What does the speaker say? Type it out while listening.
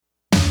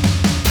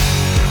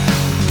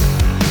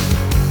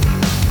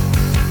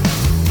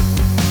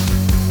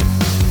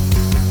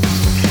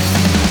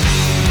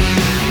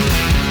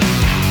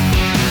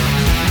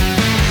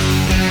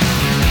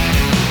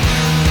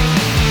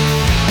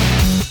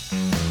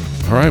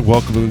All right,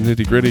 welcome to the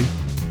Nitty Gritty.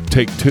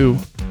 Take 2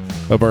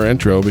 of our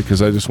intro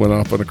because I just went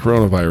off on a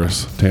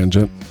coronavirus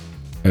tangent,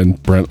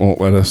 and Brent won't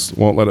let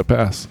it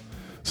pass.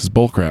 This is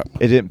bullcrap.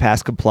 It didn't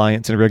pass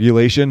compliance and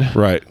regulation.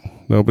 Right.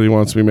 Nobody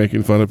wants me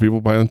making fun of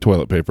people buying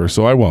toilet paper,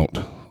 so I won't.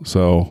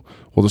 So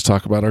we'll just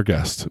talk about our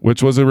guest,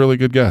 which was a really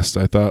good guest.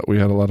 I thought we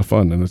had a lot of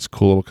fun, and it's a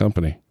cool little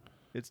company.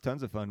 It's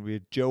tons of fun. We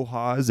had Joe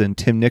Hawes and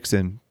Tim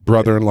Nixon.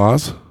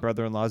 Brother-in-laws?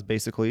 Brother-in-laws,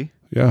 basically.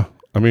 Yeah.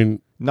 I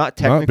mean... Not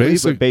technically,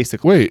 but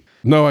basically. Wait.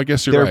 No, I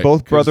guess you're right. They're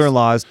both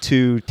brother-in-laws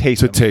to Taysom.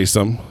 To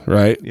Taysom,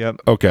 right?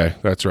 Yep. Okay,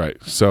 that's right.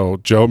 So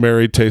Joe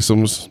married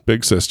Taysom's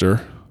big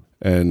sister,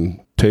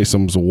 and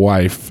Taysom's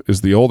wife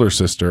is the older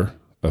sister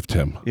of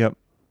Tim. Yep.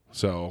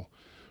 So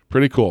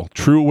pretty cool.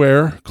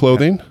 Truwear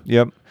clothing.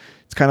 Yep.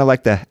 It's kind of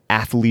like the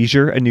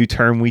athleisure, a new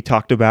term we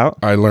talked about.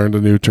 I learned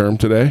a new term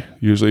today.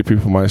 Usually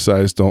people my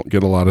size don't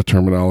get a lot of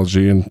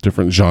terminology in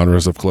different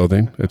genres of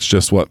clothing. It's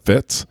just what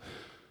fits.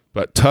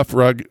 But tough,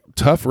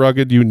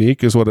 rugged,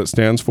 unique is what it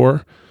stands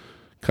for.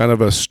 Kind of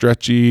a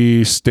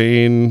stretchy,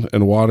 stain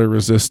and water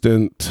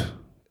resistant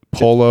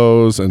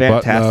polos and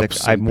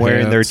button-ups. I'm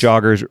wearing their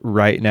joggers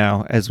right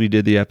now as we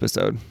did the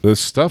episode.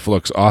 This stuff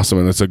looks awesome,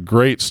 and it's a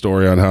great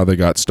story on how they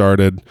got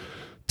started.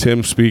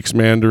 Tim speaks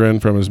Mandarin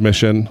from his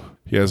mission.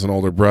 He has an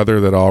older brother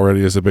that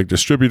already is a big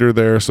distributor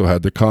there, so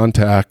had the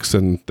contacts,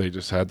 and they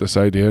just had this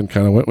idea and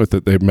kind of went with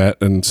it. They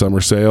met in summer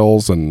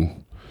sales,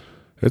 and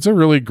it's a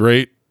really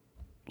great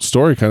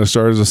story. Kind of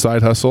started as a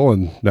side hustle,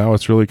 and now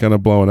it's really kind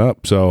of blowing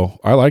up. So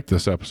I like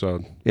this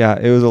episode. Yeah,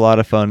 it was a lot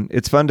of fun.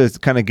 It's fun to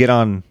kind of get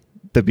on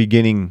the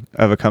beginning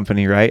of a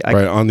company, right?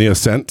 Right, on the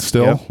ascent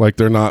still. Yeah. Like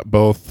they're not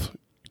both.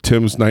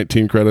 Tim's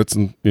 19 credits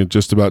and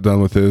just about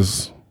done with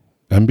his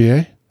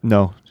MBA?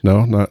 No,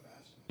 not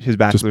his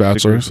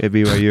bachelor's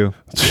degree at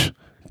BYU.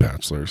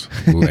 Bachelor's.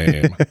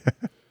 Lame.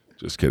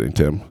 Just kidding,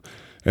 Tim.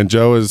 And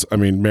Joe is,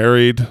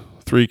 married,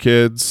 3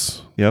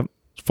 kids. Yep.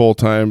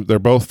 Full-time. They're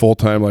both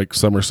full-time, like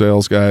summer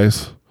sales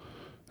guys.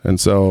 And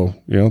so,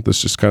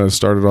 this just kind of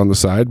started on the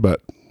side,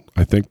 but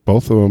I think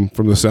both of them,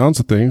 from the sounds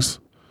of things,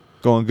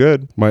 going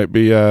good, might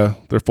be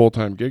their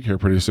full-time gig here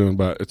pretty soon.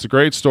 But it's a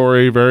great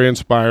story, very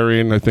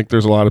inspiring. I think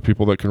there's a lot of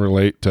people that can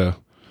relate to,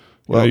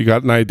 you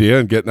got an idea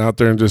and getting out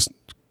there and just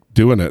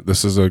doing it.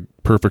 This is a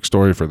perfect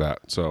story for that.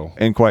 So,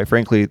 and quite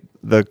frankly,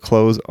 the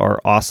clothes are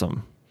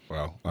awesome.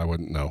 Well, I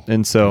wouldn't know.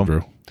 And so,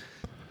 Andrew,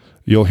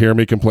 you'll hear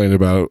me complain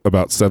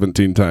about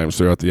 17 times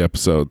throughout the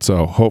episode.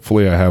 So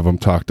hopefully I have them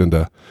talked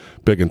into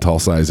big and tall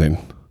sizing.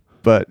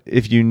 But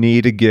if you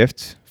need a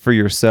gift for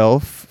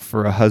yourself,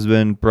 for a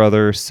husband,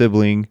 brother,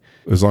 sibling.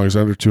 As long as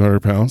under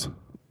 200 pounds?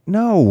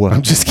 No.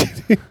 I'm just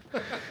kidding.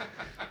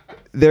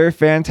 They're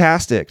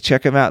fantastic.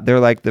 Check them out. They're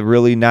like the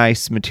really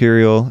nice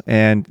material,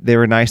 and they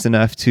were nice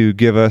enough to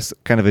give us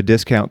kind of a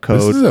discount code.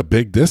 This is a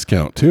big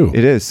discount too.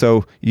 It is.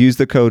 So use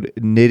the code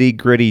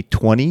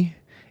NittyGritty20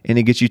 and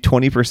it gets you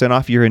 20%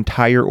 off your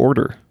entire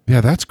order.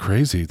 Yeah, that's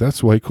crazy.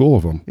 That's way cool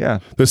of them. Yeah.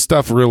 This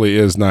stuff really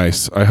is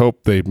nice. I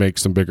hope they make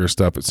some bigger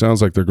stuff. It sounds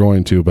like they're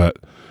going to, but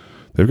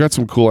they've got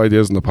some cool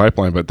ideas in the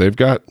pipeline, but they've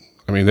got,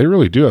 they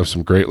really do have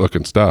some great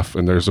looking stuff,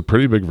 and there's a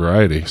pretty big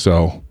variety.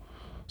 So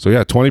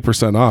yeah,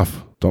 20%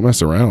 off. Don't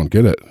mess around.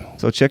 Get it.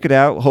 So check it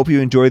out. Hope you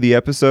enjoyed the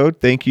episode.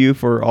 Thank you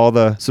for all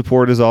the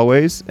support as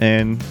always,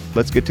 and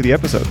let's get to the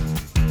episode.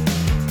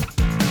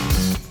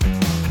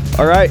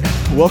 All right.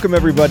 Welcome,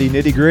 everybody.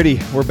 Nitty Gritty.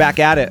 We're back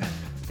at it.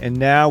 And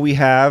now we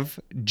have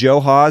Joe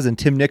Hawes and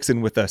Tim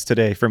Nixon with us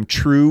today from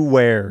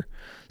Truwear.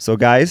 So,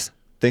 guys,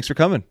 thanks for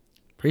coming.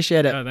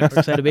 Appreciate it. We're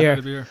excited to be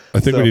here. I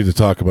think we need to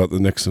talk about the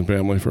Nixon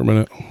family for a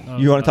minute.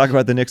 You want to talk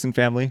about the Nixon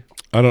family?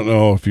 I don't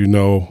know if you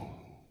know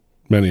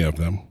many of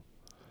them,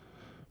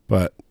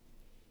 but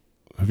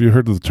have you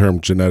heard of the term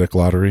genetic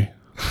lottery?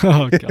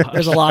 Oh, gosh.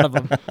 There's a lot of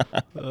them.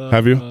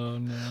 Have you? Oh,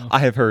 no. I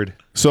have heard.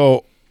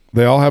 So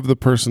they all have the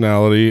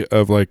personality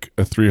of like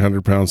a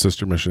 300-pound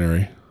sister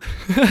missionary.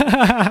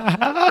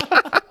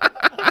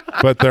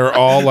 But they're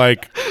all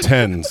like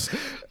 10s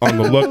on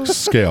the looks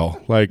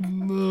scale. Like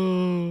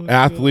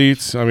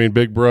athletes.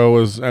 Big Bro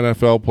was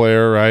NFL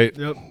player, right?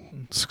 Yep.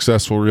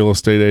 Successful real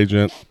estate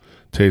agent.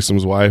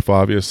 Taysom's wife,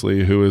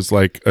 obviously, who is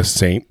like a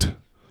saint.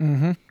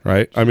 Mm-hmm.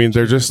 Right?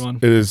 They're just,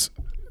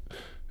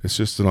 it's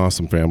just an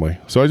awesome family.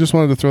 So I just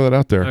wanted to throw that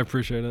out there. I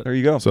appreciate it. There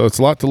you go. So it's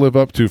a lot to live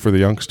up to for the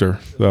youngster,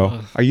 though.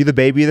 Are you the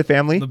baby of the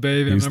family? The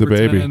baby. He's the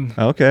baby. 10.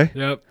 Okay.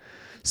 Yep.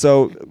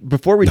 So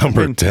before we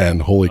Number 10,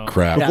 holy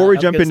crap. Before we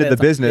jump into the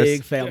business,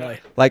 big family.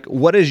 Like,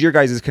 what is your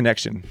guys'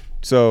 connection?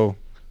 So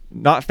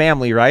not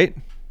family, right?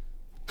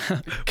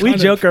 We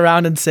joke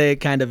around and say it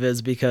kind of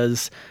is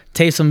because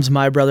Taysom's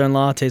my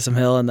brother-in-law, Taysom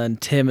Hill, and then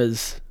Tim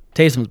is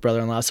Taysom's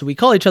brother-in-law. So we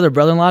call each other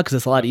brother-in-law because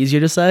it's a lot easier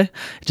to say.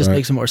 It just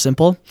makes it more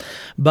simple.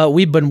 But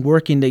we've been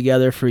working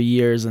together for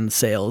years in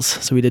sales.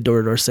 So we did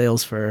door-to-door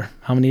sales for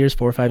how many years?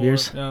 4 or 5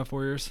 years? Yeah,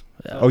 4 years.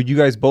 Yeah. Oh, you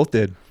guys both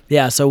did?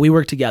 Yeah, so we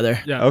worked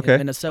together. Yeah.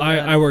 Okay.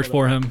 I worked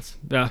for him.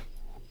 Yeah.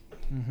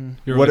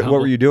 Mm-hmm. What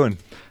were you doing?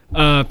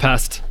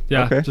 Past.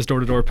 Yeah. Okay. Just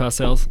door-to-door past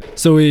sales.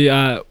 So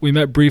we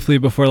met briefly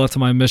before I left on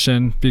my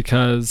mission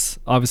because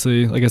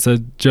obviously, like I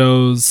said,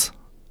 Joe's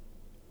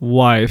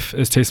wife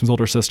is Taysom's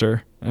older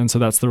sister. And so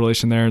that's the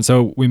relation there. And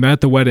so we met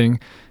at the wedding.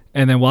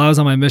 And then while I was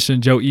on my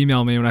mission, Joe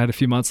emailed me when I had a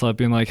few months left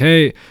being like,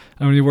 hey, I'm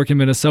going to be working in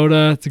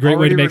Minnesota. It's a great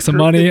way to make some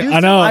money. I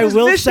know. I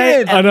will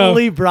say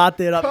Emily brought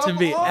it up to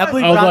me.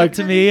 Emily brought it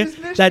to me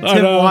that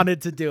Tim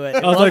wanted to do it.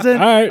 I was like, all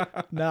right.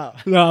 No,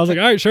 I was like,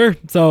 all right, sure.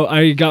 So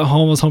I got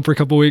home, was home for a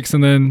couple of weeks,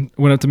 and then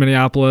went up to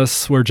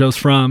Minneapolis where Joe's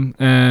from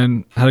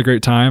and had a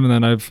great time. And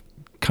then I've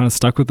kind of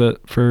stuck with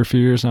it for a few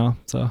years now.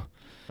 So,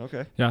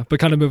 okay. Yeah, but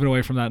kind of moving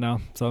away from that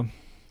now. So.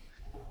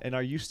 And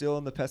are you still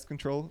in the pest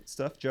control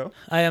stuff, Joe?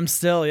 I am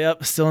still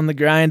in the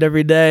grind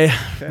every day,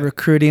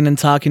 recruiting and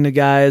talking to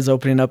guys,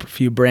 opening up a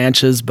few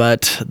branches,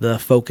 but the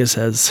focus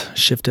has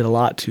shifted a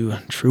lot to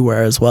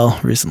Truwear as well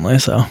recently.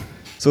 So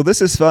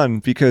this is fun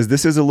because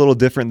this is a little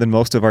different than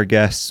most of our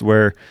guests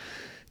where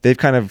they've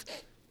kind of,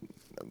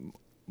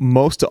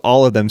 most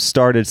all of them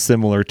started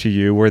similar to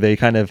you where they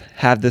kind of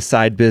have this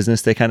side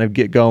business, they kind of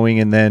get going,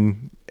 and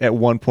then at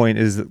one point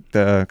is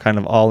the kind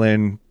of all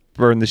in,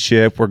 burn the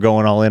ship, we're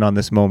going all in on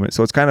this moment.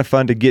 So it's kind of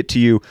fun to get to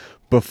you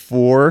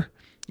before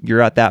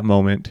you're at that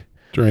moment.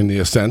 During the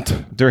ascent.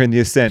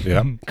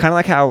 Yeah. Kind of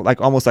like how,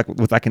 like almost like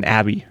with like an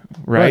Abbey,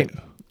 right?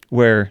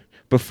 Where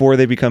before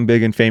they become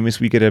big and famous,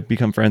 we get to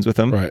become friends with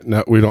them. Right.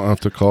 Now we don't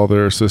have to call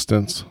their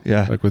assistants.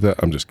 Yeah. Like with that.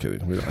 I'm just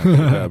kidding. We don't have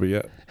to Abbey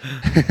yet.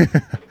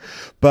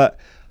 But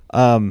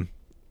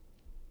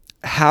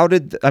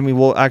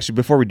actually,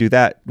 before we do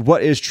that,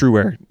 what is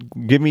Truwear?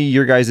 Give me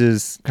your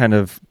guys' kind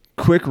of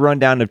quick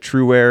rundown of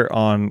Truwear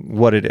on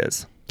what it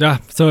is. Yeah,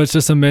 so it's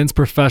just a men's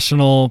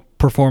professional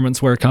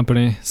performance wear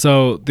company.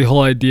 So the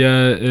whole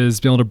idea is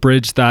being able to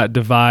bridge that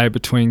divide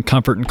between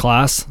comfort and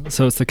class.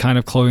 So it's the kind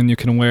of clothing you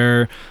can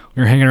wear when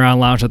you're hanging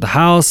around lounge at the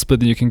house, but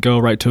then you can go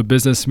right to a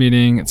business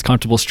meeting. It's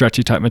comfortable,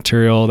 stretchy type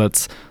material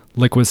that's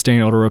liquid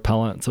stain odor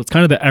repellent. So it's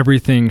kind of the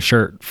everything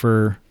shirt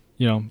for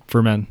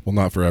men. Well,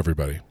 not for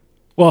everybody.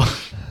 Well,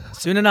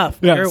 soon enough.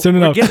 Soon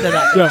enough. We're getting to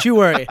that. Don't you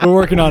worry. We're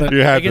working on it.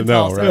 You had to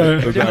know,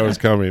 right? That was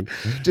coming.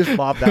 Just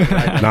bob that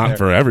right Not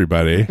for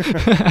everybody.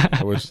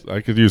 I wish I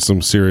could use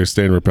some serious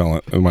stain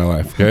repellent in my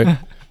life, okay?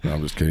 No,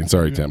 I'm just kidding.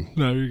 Sorry, Tim.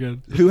 No, you're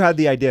good. Who had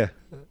the idea?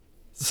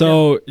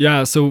 So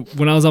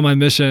when I was on my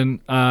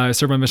mission, I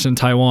served my mission in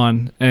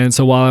Taiwan. And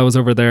so while I was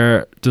over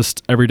there,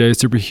 just every day,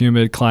 super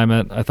humid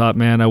climate, I thought,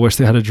 man, I wish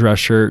they had a dress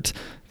shirt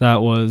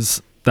that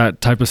was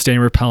that type of stain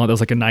repellent that was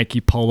like a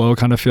Nike polo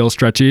kind of feel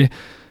stretchy.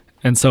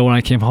 And so when I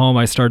came home,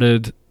 I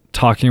started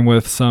talking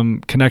with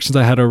some connections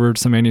I had over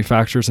to some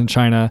manufacturers in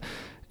China.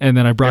 And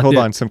then I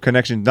brought some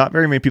connections. Not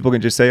very many people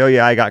can just say, oh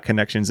yeah, I got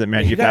connections at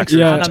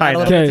manufacturers in China.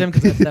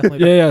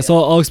 Okay.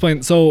 So I'll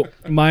explain. So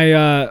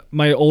my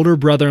older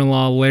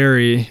brother-in-law,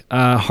 Larry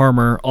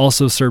Harmer,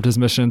 also served his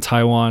mission in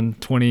Taiwan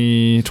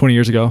 20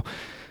 years ago.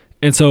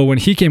 And so when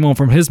he came home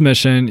from his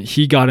mission,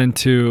 he got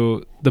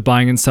into the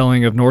buying and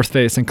selling of North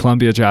Face and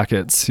Columbia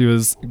jackets. He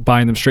was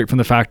buying them straight from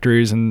the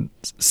factories and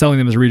selling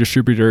them as a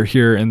redistributor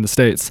here in the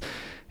States.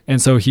 And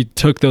so he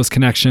took those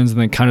connections and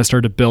then kind of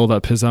started to build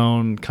up his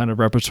own kind of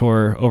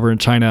repertoire over in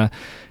China.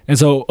 And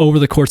so over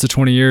the course of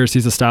 20 years,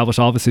 he's established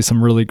obviously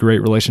some really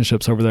great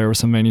relationships over there with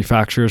some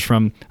manufacturers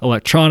from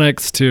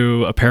electronics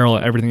to apparel,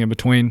 everything in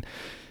between.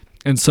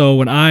 And so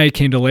when I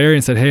came to Larry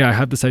and said, hey, I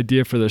have this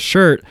idea for this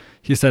shirt,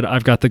 he said,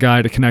 I've got the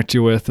guy to connect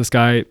you with. This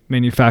guy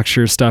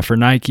manufactures stuff for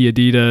Nike,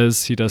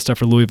 Adidas. He does stuff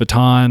for Louis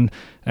Vuitton.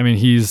 I mean,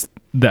 he's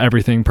the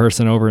everything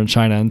person over in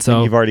China. And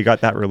so you've already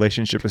got that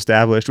relationship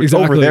established, which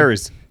exactly. over there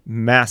is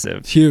massive.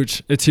 It's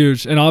huge. It's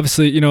huge. And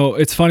obviously,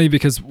 it's funny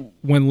because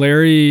when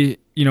Larry,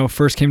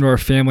 first came to our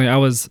family, I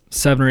was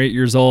 7 or 8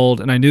 years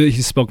old and I knew that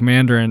he spoke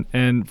Mandarin.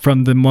 And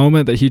from the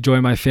moment that he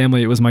joined my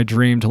family, it was my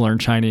dream to learn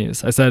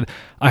Chinese. I said,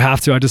 I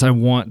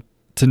want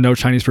to know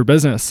Chinese for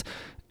business.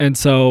 And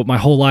so my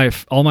whole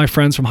life, all my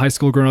friends from high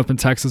school growing up in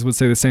Texas would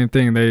say the same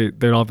thing.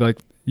 They'd all be like,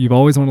 you've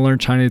always wanted to learn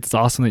Chinese. It's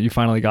awesome that you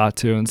finally got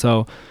to. And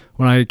so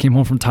when I came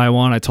home from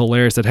Taiwan, I told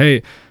Larry, I said,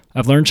 hey,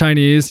 I've learned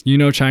Chinese,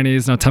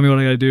 Chinese. Now tell me what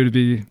I got to do to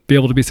be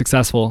able to be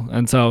successful.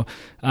 And so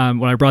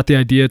when I brought the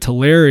idea to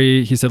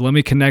Larry, he said, let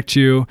me connect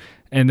you.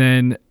 And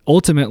then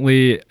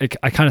ultimately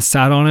I kind of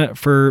sat on it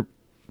for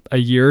a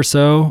year or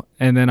so.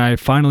 And then I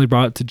finally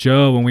brought it to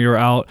Joe when we were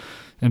out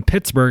in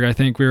Pittsburgh. I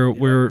think we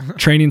were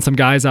training some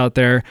guys out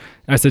there.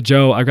 And I said,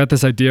 Joe, I've got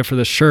this idea for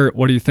this shirt.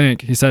 What do you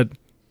think? He said,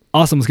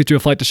 awesome. Let's get you a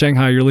flight to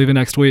Shanghai. You're leaving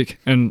next week.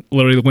 And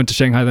literally went to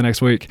Shanghai the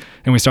next week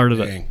and we started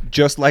it.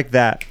 Just like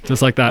that.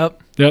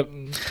 Yep.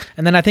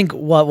 And then I think,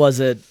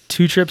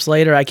 2 trips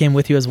later, I came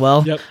with you as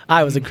well. Yep.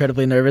 I was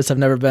incredibly nervous. I've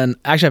never been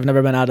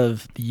out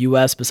of the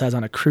U.S. besides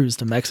on a cruise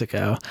to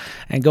Mexico.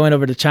 And going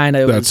over to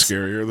China, that's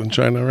scarier than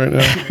China right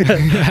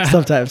now.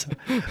 Sometimes.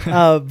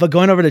 But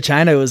going over to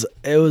China,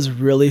 it was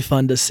really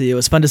fun to see. It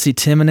was fun to see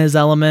Tim in his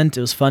element.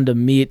 It was fun to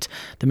meet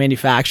the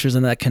manufacturers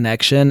and that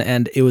connection.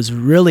 And it was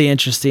really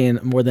interesting,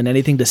 more than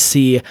anything, to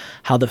see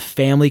how the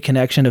family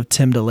connection of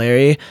Tim to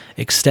Larry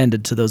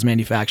extended to those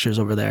manufacturers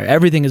over there.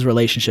 Everything is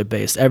relationship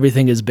based.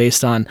 Everything is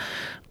based on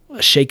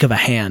a shake of a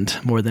hand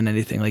more than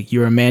anything. Like,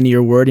 you're a man of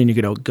your word and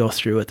you're going to go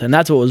through with it. And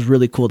that's what was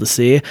really cool to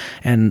see.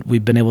 And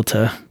we've been able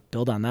to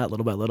build on that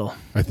little by little.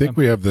 I think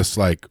we have this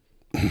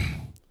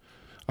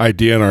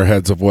idea in our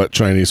heads of what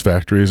Chinese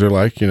factories are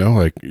like,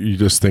 like you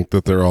just think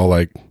that they're all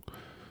like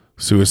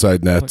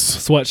suicide nets,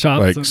 like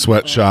sweatshops, like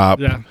sweatshop.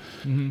 Yeah.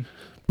 Mm-hmm.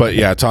 But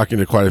yeah, talking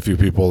to quite a few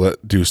people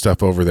that do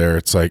stuff over there,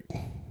 it's like,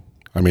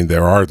 I mean,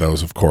 there are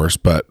those, of course,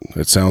 but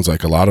it sounds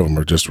like a lot of them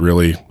are just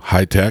really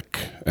high tech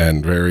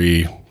and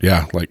very,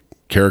 like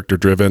character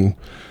driven,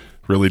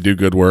 really do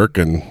good work.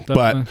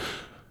 But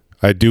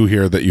I do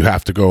hear that you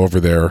have to go over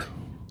there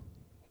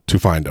to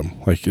find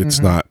them. Like it's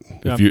not,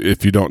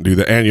 if you don't do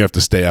that, and you have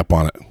to stay up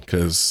on it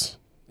because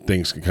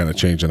things can kind of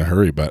change in a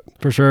hurry. But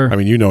for sure, I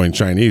mean, knowing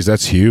Chinese,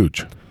 that's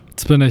huge.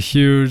 It's been a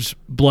huge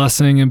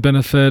blessing and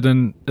benefit,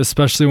 and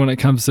especially when it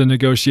comes to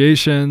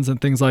negotiations and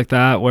things like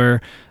that,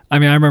 where, I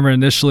mean, I remember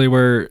initially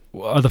where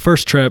the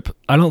first trip,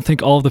 I don't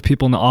think all of the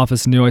people in the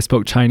office knew I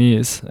spoke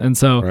Chinese. And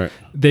so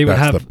they would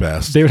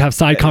have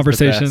side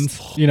conversations,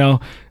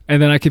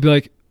 and then I could be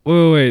like,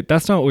 wait,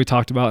 that's not what we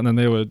talked about. And then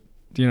they would,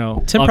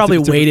 Tim probably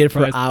waited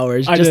for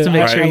hours just to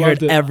make sure he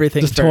heard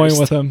everything just first. Toying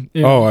with him.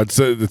 Oh, it's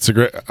a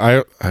great,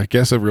 I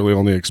guess I've really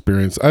only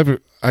experienced,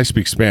 I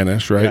speak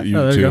Spanish, right?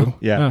 Yeah. You too?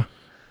 Yeah.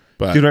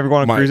 But do you ever go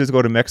on cruises,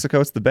 go to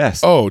Mexico? It's the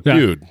best. Oh,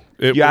 dude.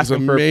 It you was ask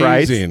them for a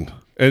amazing. price.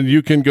 And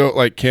you can go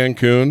like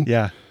Cancun.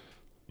 Yeah.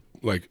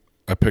 Like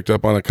I picked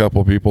up on a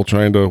couple people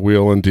trying to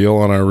wheel and deal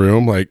on our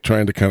room, like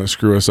trying to kind of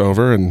screw us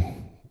over,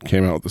 and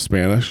came out with the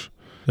Spanish.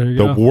 There you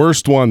go. The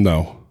worst one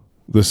though,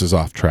 this is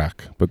off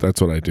track, but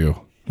that's what I do.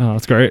 Oh,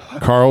 that's great.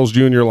 Carl's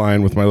Jr.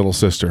 line with my little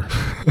sister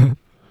and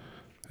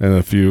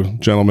a few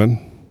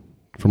gentlemen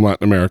from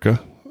Latin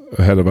America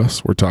ahead of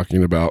us were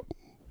talking about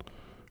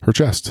her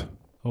chest.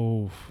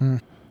 Oh.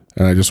 And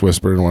I just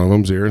whispered in one of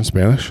them's ear in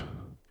Spanish.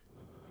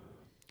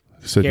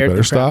 He said, "You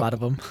better stop, out of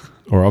them.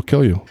 or I'll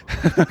kill you."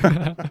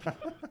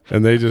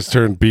 And they just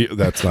turned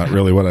That's not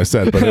really what I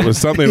said, but it was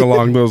something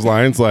along those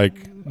lines. Like,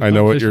 I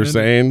know what you're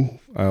saying.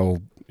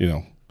 I'll,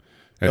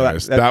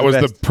 Anyways, that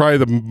was probably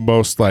the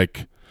most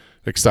like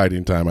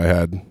exciting time I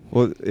had.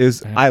 Well,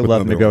 I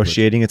love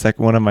negotiating. It's like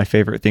one of my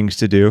favorite things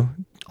to do.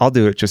 I'll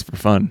do it just for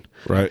fun.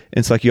 Right.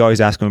 It's like you always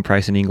ask them a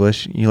price in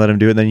English. You let them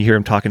do it, and then you hear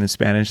them talking in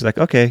Spanish. It's like,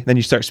 okay. Then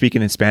you start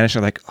speaking in Spanish.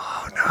 They're like,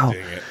 oh, no.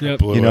 Dang it. Yep.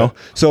 Blew it.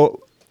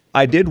 So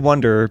I did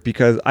wonder,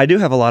 because I do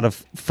have a lot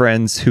of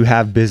friends who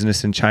have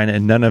business in China,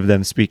 and none of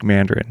them speak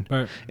Mandarin.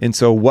 Right. And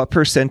so what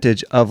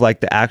percentage of like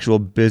the actual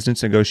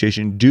business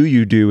negotiation do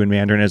you do in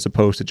Mandarin as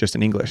opposed to just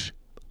in English?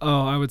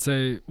 Oh, I would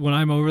say when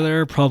I'm over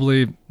there,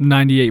 probably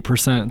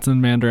 98% in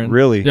Mandarin.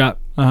 Really? Yeah.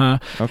 Uh-huh.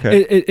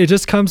 Okay. It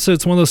just comes to,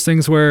 it's one of those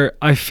things where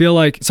I feel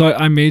like, so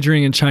I'm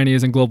majoring in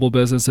Chinese and global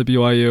business at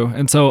BYU.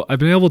 And so I've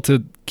been able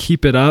to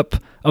keep it up,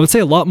 I would say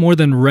a lot more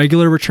than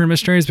regular return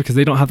missionaries, because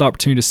they don't have the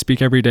opportunity to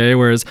speak every day.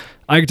 Whereas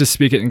I get to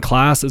speak it in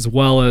class as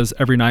well as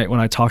every night when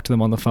I talk to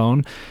them on the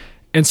phone.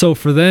 And so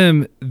for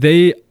them,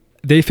 they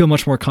feel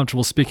much more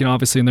comfortable speaking,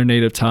 obviously, in their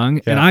native tongue.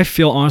 Yeah. And I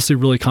feel honestly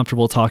really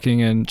comfortable talking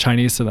in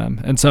Chinese to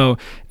them. And so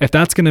if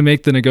that's going to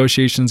make the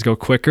negotiations go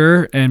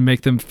quicker and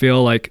make them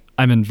feel like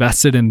I'm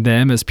invested in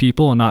them as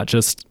people and not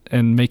just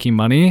in making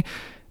money,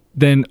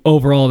 then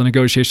overall the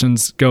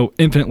negotiations go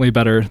infinitely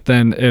better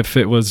than if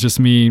it was just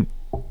me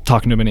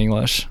talking to them in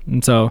English.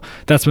 And so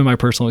that's been my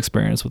personal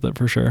experience with it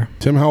for sure.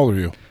 Tim, how old are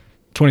you?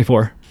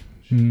 24.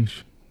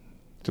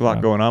 There's a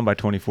lot going on by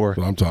 24. That's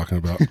what I'm talking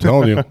about. I'm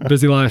telling you.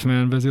 Busy life,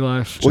 man. Busy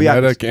life.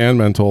 Genetic and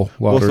mental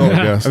lottery,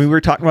 I guess. I mean, we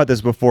were talking about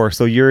this before.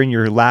 So you're in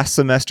your last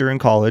semester in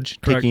college,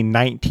 taking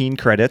 19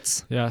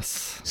 credits.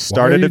 Yes.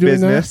 Started a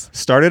business.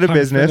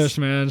 Finished,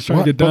 man. Just trying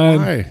to get done.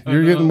 Why?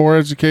 You're getting more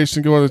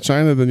education going to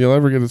China than you'll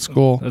ever get at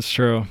school. That's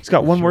true. He's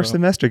got one more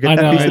semester. Get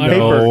that piece of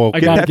paper. Oh,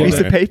 get that piece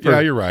of paper. Yeah,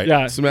 you're right.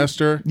 Yeah.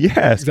 Semester?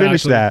 Yes, exactly.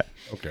 Finish that.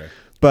 Okay.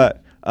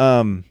 But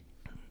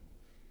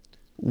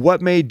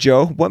what made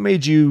you,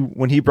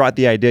 when he brought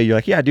the idea, you're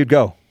like, yeah, dude,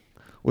 go?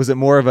 Was it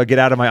more of a get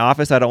out of my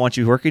office, I don't want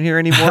you working here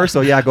anymore,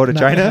 so yeah, go to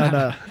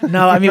China?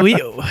 No, I mean,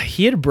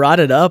 he had brought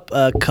it up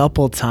a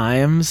couple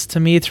times to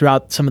me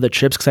throughout some of the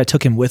trips, because I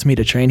took him with me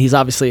to train. He's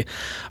obviously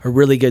a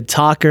really good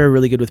talker,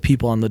 really good with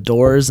people on the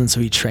doors, and so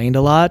he trained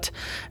a lot.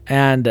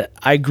 And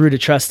I grew to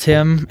trust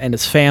him and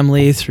his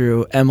family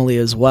through Emily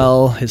as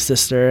well, his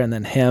sister, and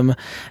then him.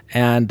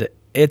 And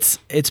it's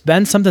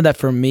been something that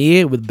for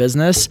me with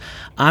business,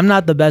 I'm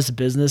not the best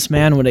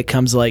businessman when it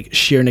comes to like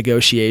sheer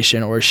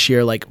negotiation or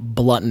sheer like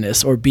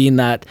bluntness or being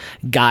that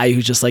guy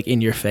who's just like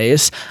in your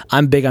face.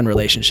 I'm big on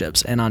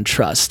relationships and on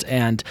trust.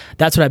 And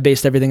that's what I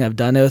based everything I've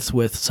done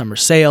with summer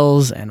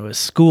sales and with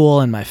school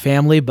and my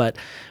family. But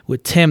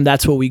with Tim,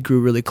 that's what we grew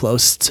really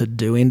close to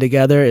doing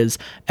together, is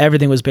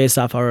everything was based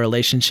off our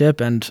relationship.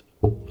 And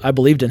I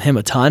believed in him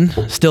a ton,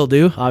 still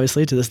do,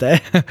 obviously, to this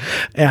day.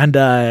 And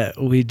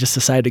we just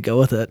decided to go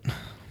with it.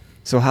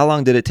 So how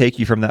long did it take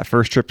you from that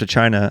first trip to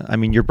China? I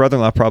mean, your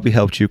brother-in-law probably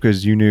helped you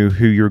because you knew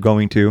who you were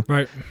going to.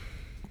 Right.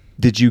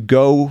 Did you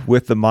go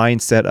with the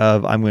mindset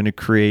of, I'm going to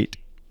create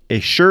a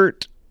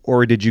shirt?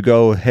 Or did you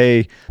go,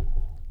 hey,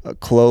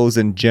 clothes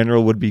in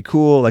general would be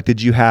cool? Like,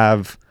 did you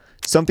have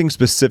something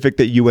specific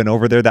that you went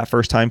over there that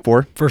first time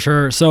for? For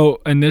sure.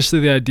 So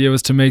initially the idea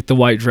was to make the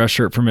white dress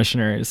shirt for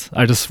missionaries.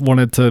 I just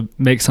wanted to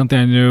make something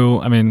I knew.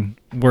 I mean,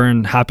 we're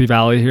in Happy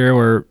Valley here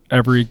where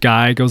every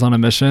guy goes on a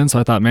mission. So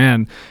I thought,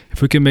 man,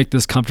 if we can make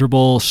this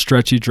comfortable,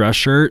 stretchy dress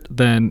shirt,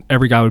 then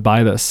every guy would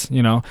buy this,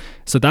 you know?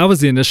 So that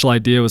was the initial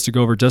idea, was to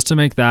go over just to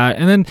make that.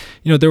 And then,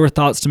 you know, there were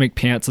thoughts to make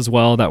pants as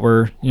well that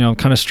were, you know,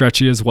 kind of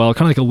stretchy as well,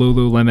 kind of like a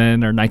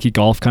Lululemon or Nike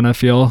Golf kind of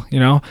feel, you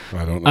know?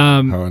 I don't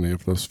know how any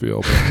of those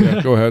feel, but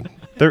yeah, go ahead.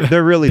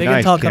 They're really Big and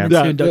nice. tall coming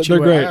Cam. soon, don't they're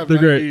you great. worry. I have They're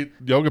great. Nike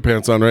yoga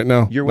pants on right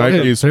now. You're welcome.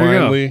 Nike's There you go.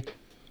 finally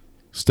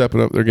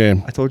stepping up their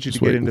game. I told you Just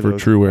to get waiting into for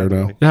those. Truwear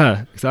now.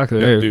 Yeah, exactly.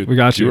 Yeah, Hey, dude, we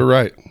got you. You were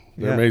right.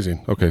 They're Yeah.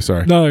 amazing. Okay,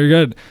 sorry. No, you're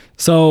good.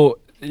 So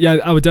yeah,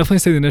 I would definitely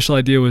say the initial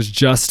idea was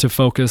just to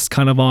focus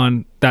kind of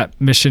on that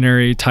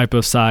missionary type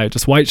of side,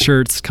 just white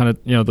shirts, kind of,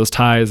 you know, those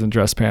ties and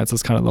dress pants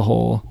is kind of the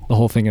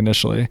whole thing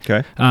initially.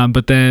 Okay.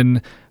 But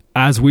then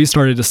as we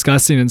started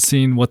discussing and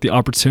seeing what the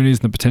opportunities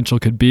and the potential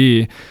could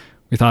be,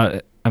 we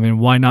thought, I mean,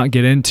 why not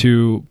get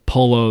into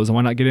polos and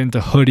why not get into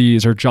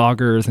hoodies or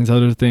joggers and these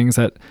other things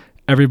that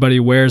everybody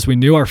wears? We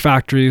knew our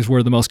factories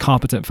were the most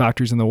competent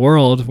factories in the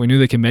world. We knew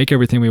they could make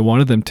everything we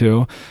wanted them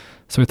to.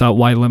 So we thought,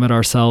 why limit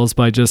ourselves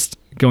by just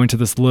going to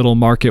this little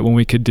market when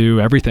we could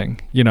do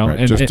everything, you know,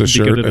 Right, just a be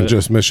shirt good at and it.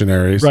 just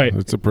missionaries. Right.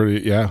 It's a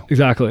pretty, yeah.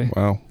 Exactly.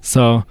 Wow.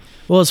 So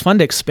Well, it's fun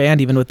to expand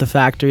even with the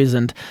factories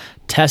and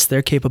test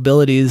their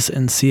capabilities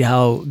and see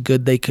how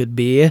good they could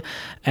be,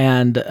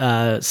 and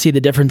see the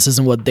differences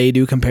in what they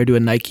do compared to a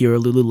Nike or a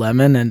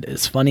Lululemon. And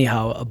it's funny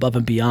how above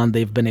and beyond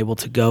they've been able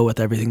to go with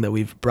everything that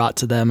we've brought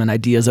to them and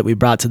ideas that we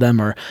brought to them,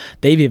 or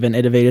they've even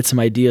innovated some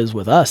ideas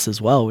with us as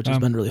well, which has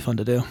been really fun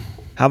to do.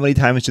 How many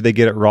times do they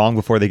get it wrong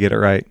before they get it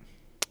right?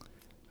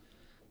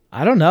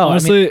 I don't know.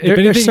 Honestly, I mean, if there's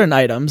anything- certain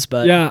items,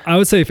 but yeah, I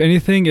would say if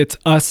anything, it's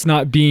us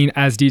not being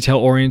as detail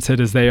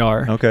oriented as they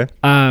are. Okay.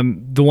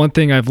 The one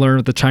thing I've learned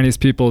with the Chinese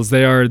people is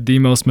they are the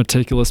most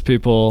meticulous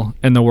people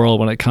in the world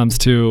when it comes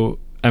to,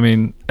 I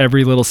mean,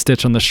 every little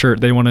stitch on the shirt,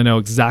 they want to know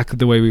exactly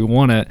the way we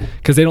want it,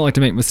 because they don't like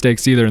to make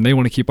mistakes either, and they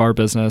want to keep our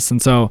business.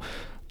 And so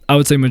I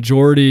would say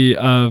majority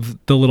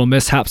of the little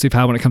mishaps we've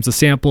had when it comes to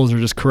samples or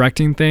just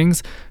correcting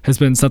things has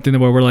been something that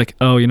where we're like,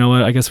 oh, you know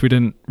what, I guess we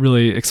didn't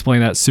really explain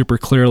that super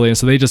clearly. And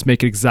so they just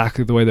make it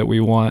exactly the way that we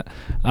want.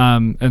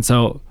 And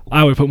so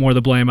I would put more of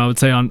the blame, I would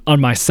say, on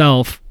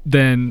myself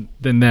than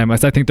them. I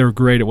think they're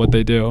great at what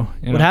they do.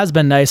 You know? What has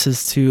been nice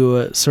is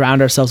to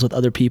surround ourselves with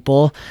other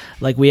people.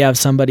 Like we have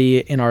somebody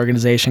in our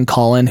organization,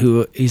 Colin,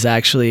 who he's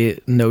actually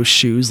knows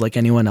shoes like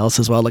anyone else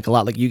as well, like a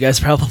lot like you guys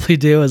probably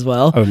do as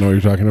well. I don't know what you're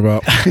talking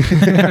about.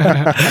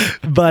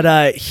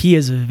 But he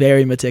is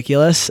very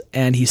meticulous,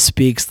 and he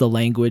speaks the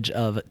language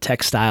of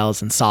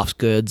textiles and soft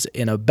goods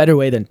in a better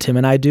way than Tim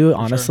and I do,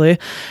 honestly.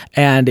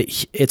 And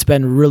it's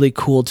been really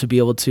cool to be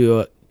able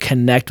to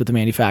connect with the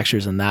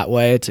manufacturers in that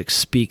way, to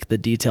speak the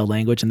detailed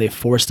language, and they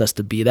forced us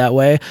to be that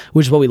way,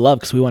 which is what we love,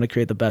 because we want to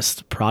create the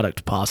best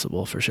product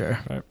possible for sure.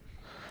 Right.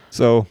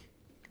 So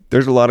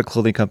there's a lot of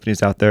clothing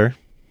companies out there.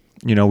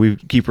 You know, we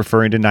keep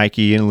referring to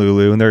Nike and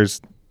Lulu, and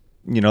there's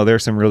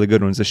some really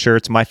good ones. The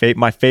shirts, my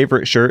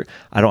favorite shirt,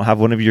 I don't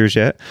have one of yours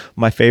yet.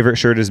 My favorite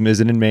shirt is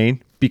Mizzen in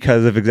Maine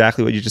because of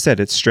exactly what you just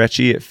said. It's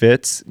stretchy, it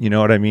fits, you know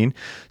what I mean?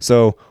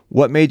 So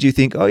what made you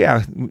think, oh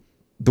yeah,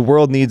 the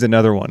world needs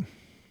another one?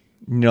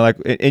 You know, like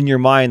in your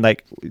mind,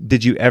 like,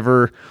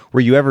 were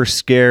you ever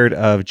scared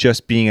of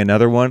just being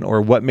another one,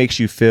 or what makes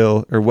you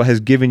feel, or what has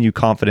given you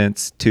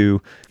confidence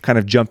to kind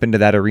of jump into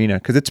that arena?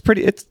 Because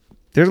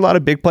there's a lot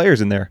of big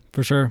players in there.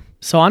 For sure.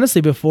 So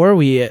honestly, before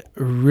we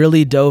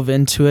really dove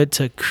into it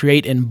to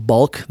create in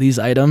bulk these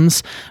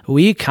items,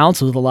 we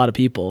counseled with a lot of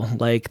people.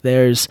 Like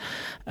there's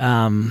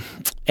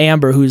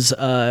Amber, who's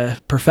a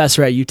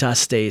professor at Utah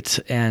State,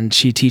 and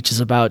she teaches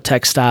about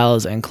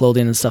textiles and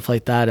clothing and stuff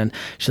like that. And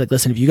she's like,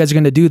 listen, if you guys are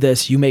going to do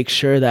this, you make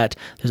sure that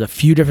there's a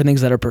few different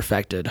things that are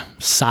perfected.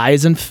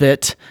 Size and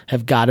fit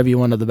have got to be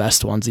one of the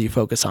best ones that you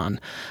focus on,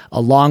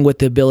 along with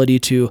the ability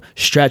to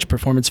stretch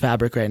performance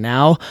fabric right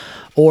now,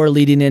 or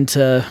leading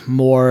into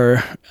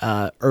more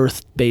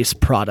earth-based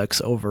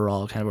products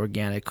overall, kind of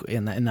organic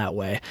in that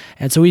way.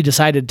 And so we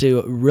decided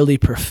to really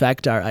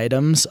perfect our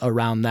items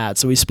around that.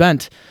 So we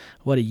spent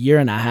a year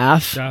and a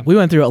half. Yeah. We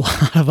went through a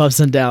lot of ups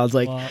and downs.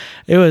 Like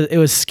it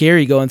was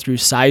scary going through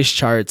size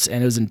charts,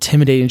 and it was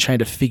intimidating trying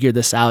to figure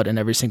this out in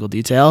every single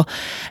detail.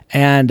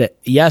 And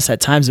yes, at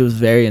times it was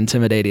very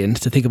intimidating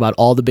to think about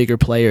all the bigger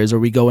players, or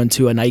we go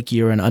into a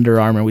Nike or an Under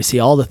Armour and we see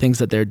all the things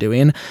that they're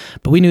doing.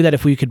 But we knew that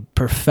if we could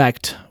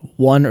perfect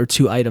one or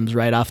two items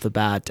right off the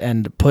bat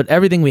and put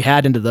everything we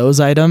had into those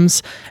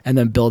items and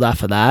then build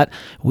off of that,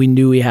 we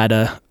knew we had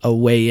a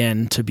way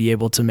in to be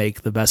able to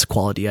make the best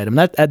quality item.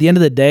 That at the end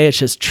of the day, it's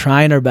just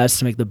trying our best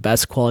to make the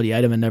best quality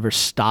item and never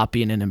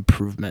stopping an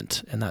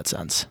improvement in that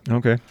sense.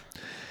 Okay.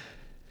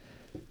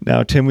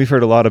 Now, Tim, we've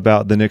heard a lot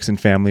about the Nixon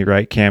family,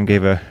 right? Cam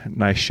gave a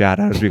nice shout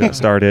out as we got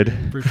started.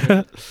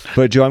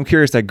 But Joe, I'm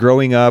curious, like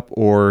growing up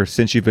or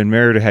since you've been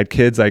married or had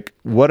kids, like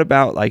what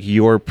about like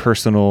your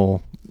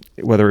personal,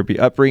 whether it be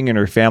upbringing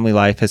or family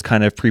life, has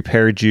kind of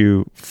prepared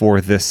you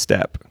for this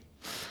step?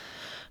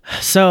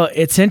 So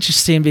it's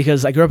interesting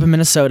because I grew up in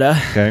Minnesota.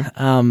 Okay.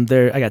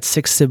 I got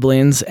 6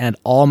 siblings, and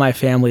all my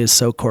family is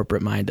so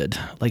corporate minded,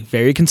 like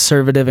very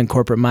conservative and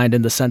corporate minded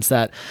in the sense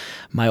that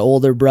my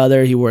older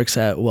brother, he works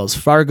at Wells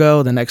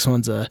Fargo. The next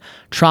one's a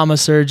trauma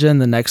surgeon.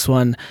 The next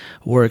one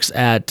works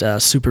at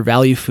Super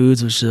Value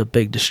Foods, which is a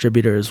big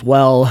distributor as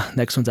well.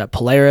 Next one's at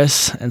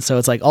Polaris. And so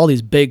it's like all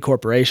these big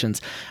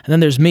corporations. And then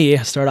there's me.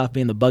 I start off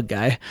being the bug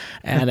guy,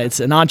 and it's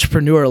an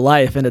entrepreneur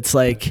life. And it's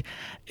like,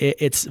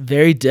 it's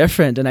very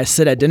different. And I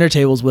sit at dinner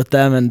tables with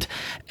them,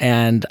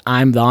 and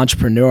I'm the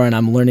entrepreneur, and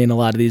I'm learning a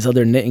lot of these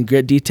other knit and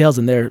grit details,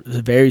 and they're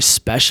very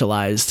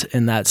specialized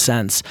in that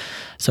sense.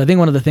 So I think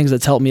one of the things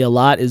that's helped me a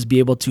lot is be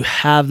able to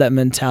have that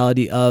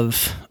mentality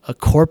of a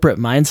corporate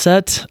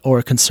mindset or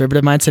a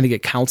conservative mindset and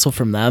get counsel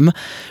from them,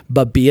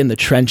 but be in the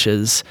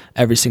trenches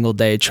every single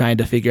day trying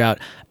to figure out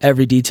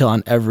every detail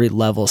on every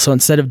level. So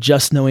instead of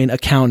just knowing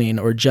accounting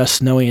or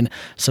just knowing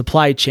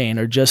supply chain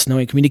or just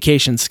knowing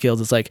communication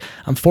skills, it's like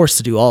I'm forced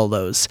to do all of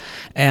those.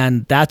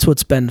 And that's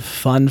what's been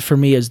fun for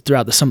me is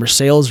throughout the summer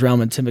sales realm,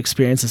 and Tim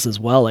experienced this as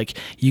well. Like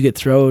you get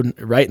thrown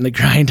right in the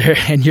grinder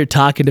and you're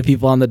talking to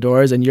people on the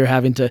doors, and you're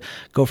having to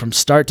go from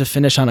start to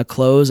finish on a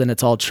close, and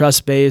it's all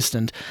trust-based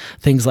and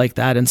things like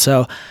that. And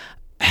so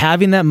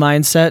having that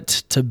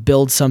mindset to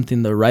build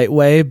something the right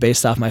way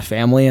based off my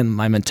family and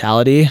my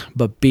mentality,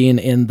 but being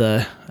in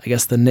the, I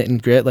guess, the knit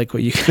and grit, like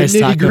what you guys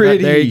talk about.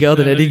 There you go,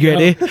 the nitty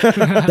gritty.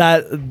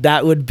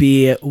 that would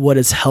be what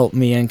has helped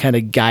me and kind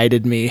of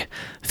guided me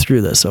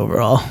through this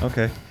overall.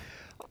 Okay.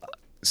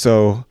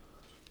 So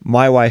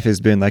my wife has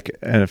been like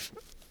an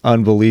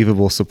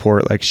unbelievable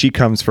support. Like she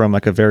comes from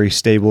like a very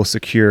stable,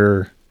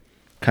 secure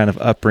kind of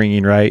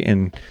upbringing, right?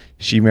 And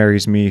she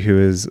marries me, who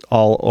is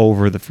all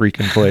over the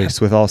freaking place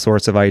with all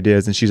sorts of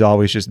ideas, and she's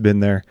always just been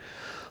there.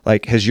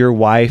 Like, has your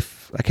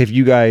wife, like, have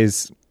you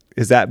guys,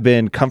 has that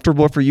been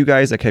comfortable for you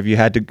guys? Like, have you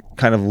had to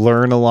kind of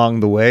learn along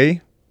the way?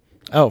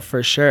 Oh,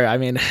 for sure. I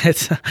mean,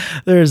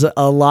 there's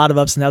a lot of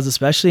ups and downs,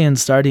 especially in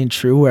starting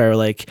Truwear.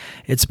 Like,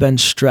 it's been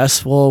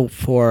stressful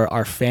for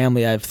our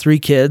family. I have 3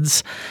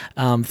 kids.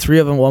 3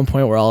 of them at one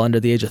point were all under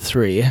the age of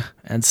 3.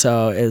 And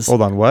so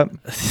hold on, what?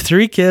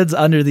 3 kids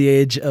under the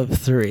age of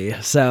 3.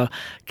 So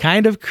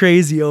kind of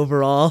crazy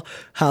overall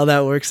how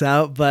that works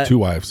out. But 2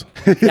 wives.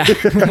 Yeah,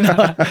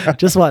 no,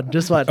 just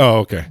one. Oh,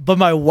 okay. But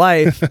my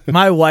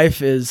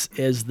wife is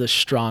the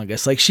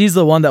strongest. Like she's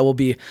the one that will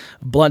be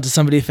blunt to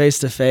somebody face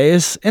to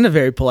face in a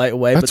very polite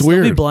way, That's but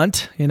weird. still be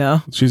blunt, you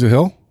know? She's a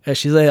hill? Yeah,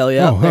 she's a hill.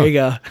 Yeah, Oh, huh. There you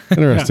go.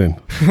 Interesting.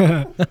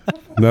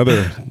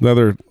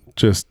 another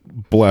just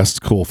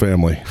blessed, cool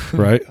family,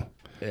 right?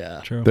 Yeah.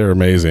 True. They're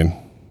amazing.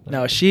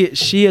 No, she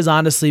has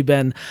honestly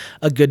been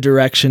a good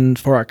direction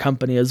for our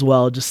company as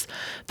well. Just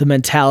the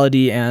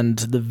mentality and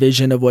the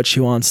vision of what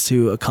she wants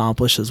to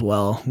accomplish as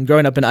well. And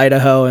growing up in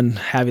Idaho and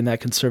having that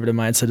conservative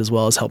mindset as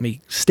well has helped me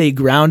stay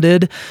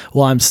grounded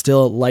while I'm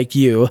still, like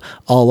you,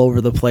 all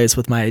over the place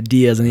with my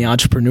ideas and the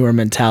entrepreneur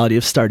mentality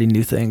of starting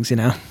new things, you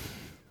know?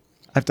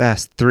 I have to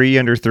ask, 3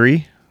 under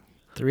 3?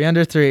 3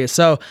 under 3.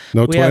 So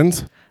No we have-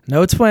 twins?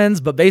 No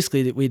twins, but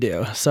basically we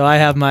do. So I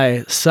have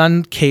my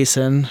son,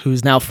 Kason,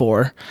 who's now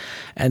 4,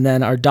 and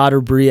then our daughter,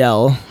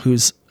 Brielle,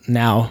 who's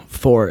now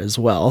 4 as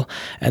well,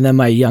 and then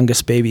my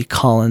youngest baby,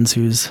 Collins,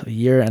 who's 1.5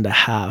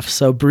 years.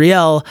 So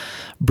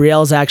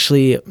Brielle's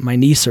actually my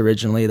niece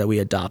originally that we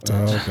adopted.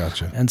 Oh,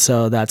 gotcha. And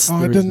so that's Oh,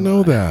 the I reason didn't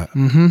know why.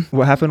 that.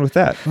 What happened with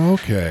that?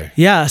 Okay.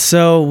 Yeah,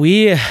 so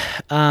we,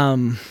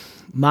 my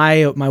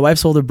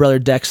wife's older brother,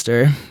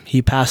 Dexter,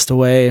 he passed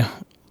away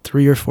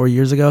 3 or 4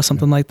 years ago,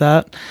 something like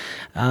that.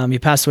 He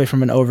passed away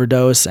from an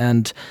overdose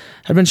and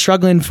had been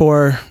struggling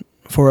for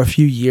a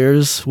few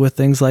years with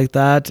things like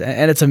that.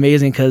 And it's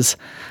amazing because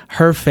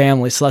her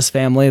family, Celeste's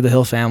family, the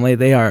Hill family,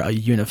 they are a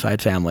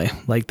unified family.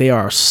 Like they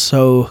are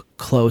so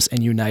close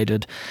and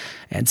united.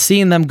 And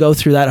seeing them go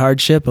through that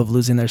hardship of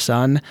losing their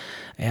son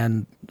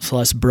and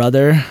Celeste's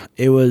brother,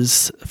 it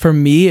was, for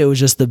me, it was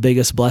just the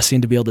biggest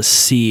blessing to be able to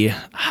see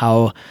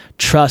how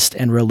trust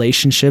and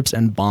relationships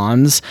and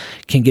bonds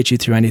can get you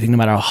through anything, no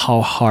matter how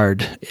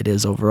hard it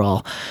is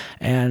overall.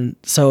 And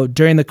so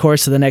during the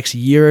course of the next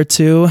year or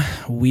 2,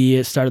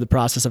 we started the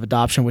process of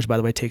adoption, which, by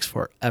the way, takes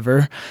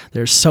forever.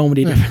 There's so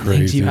many different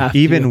things you have to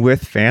Even do.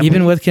 with family?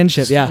 Even with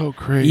kinship, yeah. So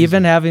crazy.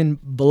 Even having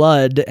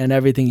blood and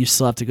everything, you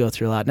still have to go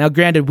through a lot. Now,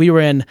 granted, we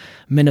were in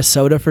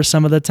Minnesota for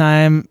some of the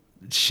time.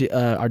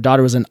 Our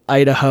daughter was in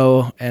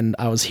Idaho, and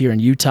I was here in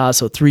Utah,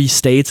 so 3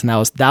 states, and that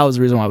was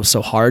the reason why it was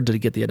so hard to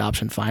get the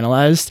adoption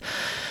finalized.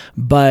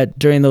 But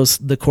during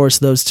the course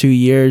of those 2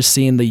 years,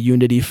 seeing the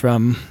unity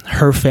from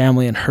her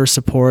family and her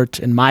support,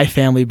 and my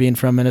family being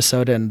from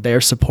Minnesota and their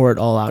support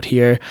all out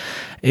here,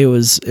 it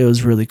was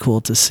really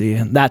cool to see.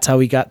 And that's how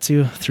we got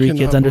to 3 Cannot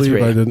kids under believe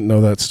 3. I didn't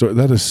know that story.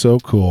 That is so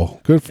cool.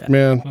 Good,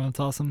 man. Oh, that's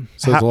awesome.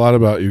 Says a lot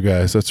about you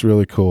guys. That's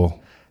really cool.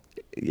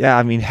 Yeah,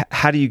 I mean,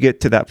 how do you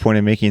get to that point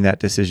of making that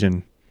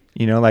decision?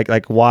 You know, like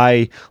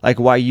why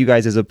you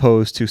guys as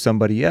opposed to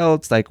somebody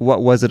else? Like,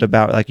 what was it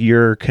about like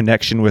your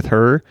connection with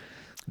her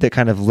that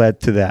kind of led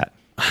to that?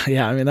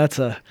 Yeah, I mean, that's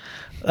a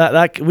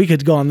that we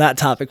could go on that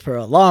topic for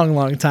a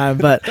long time.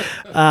 But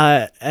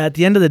at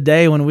the end of the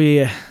day, when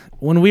we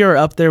were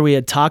up there, we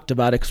had talked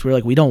about it because we were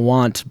like, we don't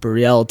want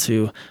Brielle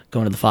to go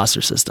into the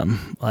foster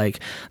system. Like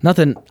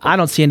nothing, I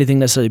don't see anything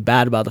necessarily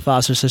bad about the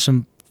foster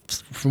system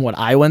from what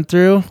I went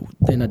through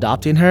in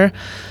adopting her,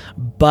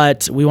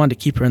 but we wanted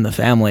to keep her in the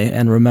family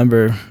and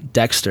remember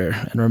Dexter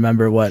and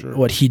remember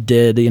what he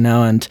did,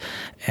 and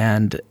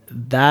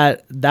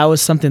that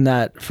was something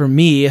that for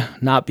me,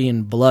 not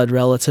being blood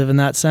relative in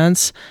that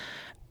sense,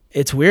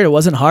 it's weird. It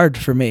wasn't hard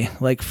for me.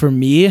 Like for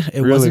me,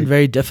 it wasn't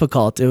very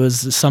difficult. It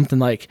was something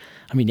like,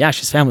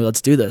 she's family.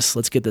 Let's do this.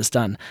 Let's get this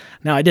done.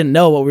 Now I didn't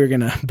know what we were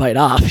going to bite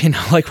off,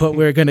 like what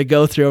we were going to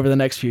go through over the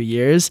next few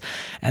years.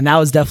 And that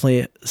was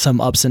definitely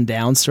some ups and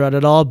downs throughout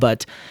it all.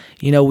 But,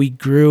 we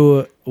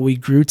grew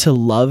to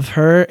love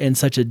her in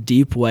such a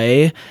deep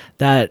way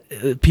that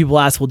people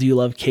ask, well, do you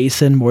love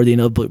Kaysen more than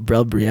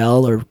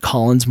Brielle or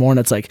Collins more? And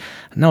it's like,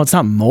 no, it's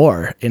not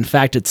more. In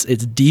fact, it's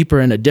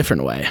deeper in a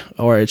different way,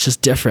 or it's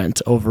just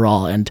different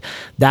overall. And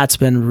that's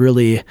been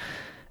really,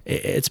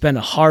 it's been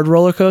a hard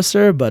roller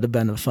coaster, but it's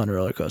been a fun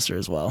roller coaster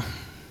as well.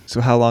 So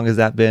how long has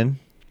that been?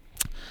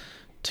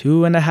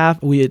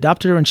 2.5. We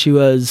adopted her when she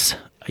was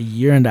 1.5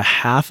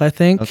 years, I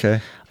think.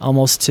 Okay.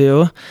 Almost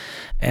 2.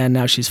 And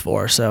now she's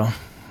 4. So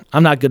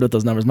I'm not good with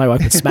those numbers. My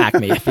wife would smack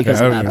me because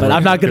of that, but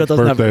I'm not good with those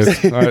numbers.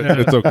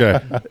 It's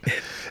okay.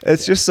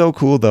 It's just so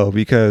cool though,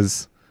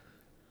 because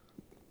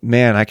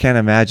man, I can't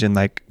imagine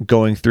like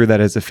going through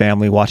that as a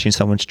family, watching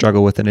someone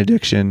struggle with an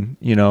addiction,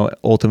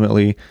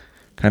 ultimately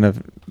kind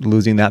of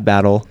losing that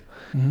battle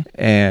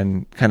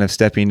and kind of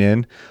stepping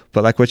in.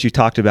 But like what you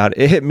talked about,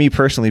 it hit me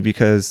personally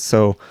because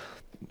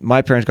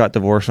my parents got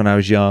divorced when I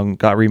was young,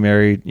 got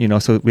remarried,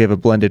 so we have a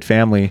blended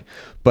family,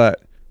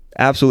 but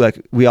absolutely,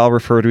 like we all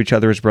refer to each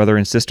other as brother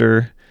and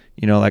sister.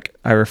 Like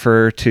I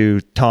refer to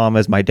Tom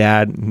as my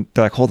dad. And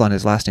they're like, hold on,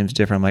 his last name's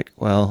different. I'm like,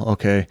 well,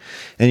 okay.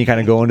 And you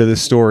kind of go into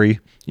this story,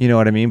 you know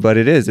what I mean? But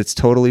it's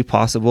totally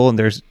possible. And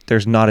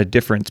there's not a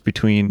difference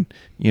between,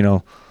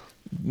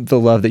 the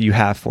love that you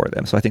have for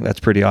them. So I think that's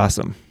pretty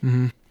awesome.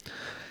 Mm-hmm.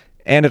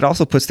 And it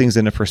also puts things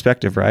into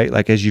perspective, right?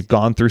 Like as you've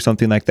gone through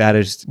something like that,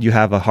 as you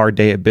have a hard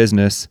day at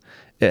business,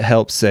 it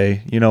helps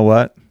say, you know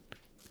what?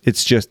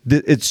 It's just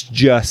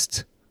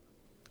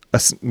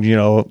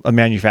a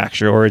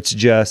manufacturer, or it's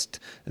just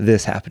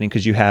this happening,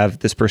 because you have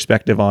this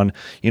perspective on,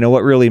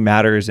 what really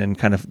matters and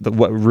kind of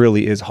what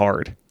really is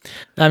hard.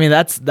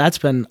 That's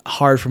been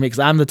hard for me because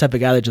I'm the type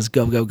of guy that just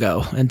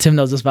go. And Tim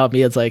knows this about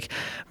me. It's like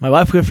my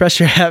wife would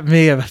frustrate at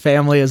me. I have a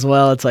family as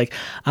well. It's like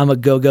I'm a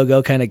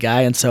go kind of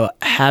guy. And so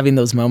having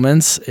those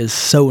moments is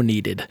so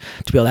needed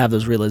to be able to have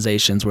those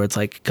realizations where it's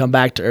like, come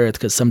back to earth,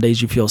 because some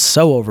days you feel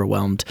so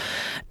overwhelmed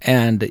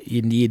and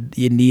you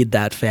need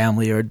that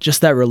family or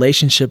just that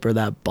relationship or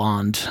that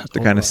bond to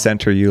kind of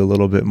center you a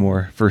little bit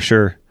more, for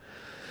sure.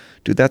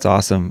 Dude, that's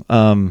awesome.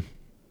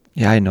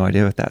 Yeah, I had no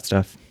idea with that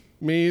stuff.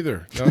 Me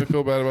either. Now I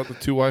feel bad about the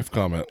 2-wife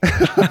comment.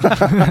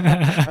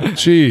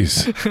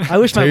 Jeez. I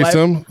wish my wife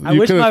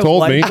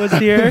was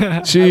here.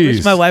 Jeez. I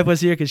wish my wife was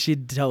here because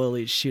she'd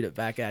totally shoot it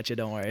back at you.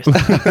 Don't worry.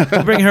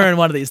 I'll bring her in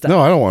one of these times. No,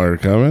 I don't want her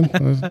to come in.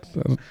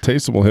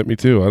 Taysom will hit me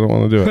too. I don't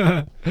want to do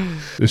it.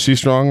 Is she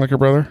strong like her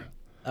brother?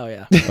 Oh,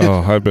 yeah.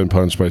 Oh, I've been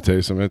punched by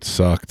Taysom. It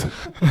sucked.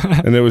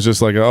 And it was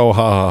just like, oh,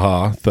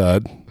 ha,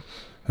 thud.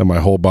 And my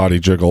whole body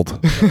jiggled.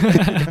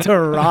 It's a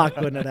rock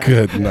when it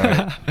happens. Good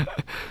night.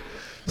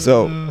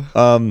 So,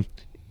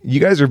 you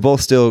guys are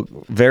both still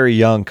very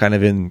young, kind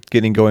of in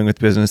getting going with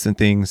business and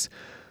things.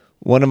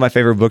 One of my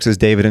favorite books is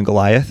David and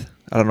Goliath.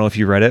 I don't know if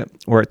you read it,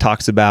 where it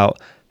talks about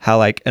how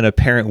like an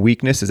apparent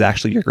weakness is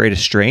actually your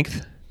greatest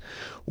strength.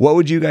 What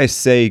would you guys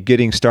say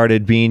getting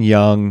started, being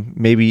young,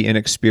 maybe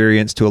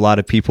inexperienced to a lot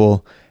of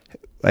people,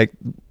 like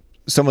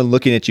someone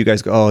looking at you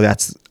guys go, oh,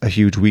 that's a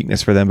huge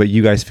weakness for them, but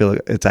you guys feel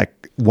it's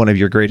like one of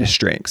your greatest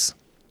strengths?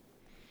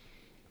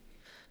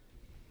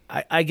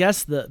 I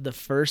guess the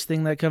first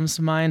thing that comes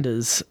to mind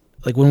is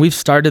like when we've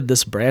started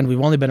this brand, we've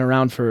only been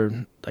around for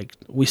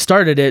we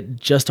started it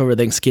just over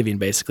Thanksgiving,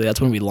 basically. That's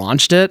when we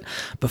launched it.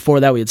 Before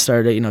that, we had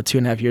started it,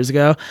 2.5 years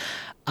ago.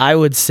 I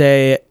would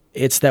say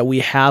it's that we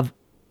have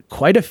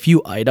quite a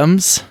few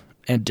items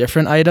and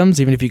different items.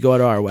 Even if you go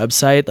to our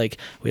website, like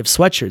we have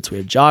sweatshirts, we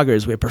have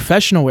joggers, we have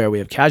professional wear, we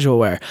have casual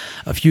wear,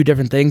 a few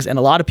different things. And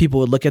a lot of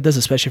people would look at this,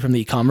 especially from the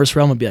e-commerce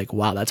realm, and be like,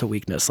 wow, that's a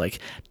weakness. Like,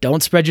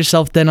 don't spread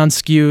yourself thin on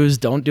SKUs.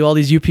 Don't do all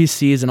these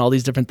UPCs and all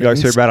these different things. You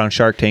always heard about on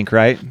Shark Tank,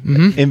 right?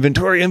 Mm-hmm.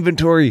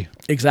 Inventory.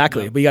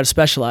 Exactly. But you got to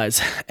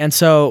specialize. And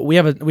so we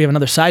have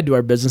another side to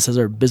our business as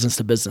our business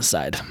to business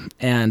side.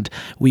 And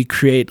we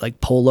create like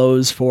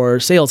polos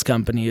for sales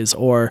companies,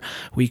 or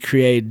we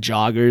create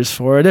joggers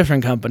for a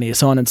different company,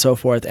 so on and so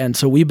forth. And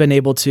so we've been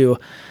able to,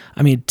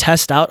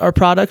 test out our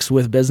products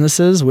with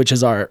businesses, which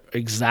is our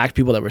exact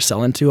people that we're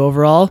selling to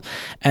overall.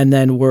 And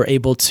then we're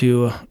able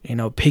to,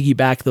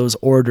 piggyback those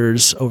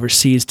orders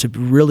overseas to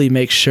really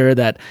make sure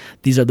that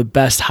these are the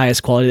best,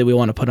 highest quality that we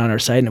want to put on our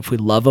site. And if we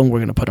love them, we're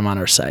going to put them on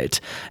our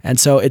site. And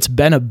so it's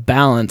been a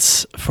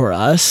balance for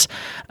us.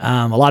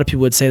 A lot of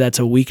people would say that's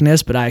a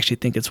weakness, but I actually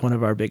think it's one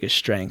of our biggest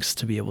strengths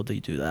to be able to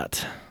do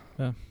that.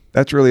 Yeah.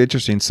 That's really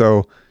interesting.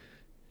 So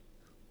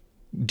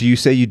do you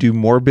say you do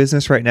more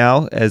business right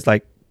now as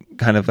like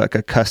kind of like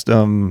a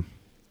custom,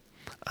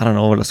 I don't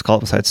know what it's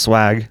called besides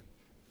swag?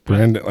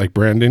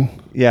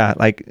 Branding? Yeah.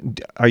 Like,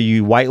 are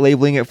you white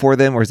labeling it for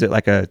them, or is it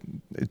like a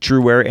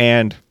Truwear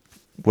and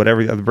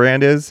whatever the other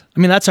brand is? I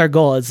mean, that's our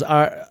goal. Is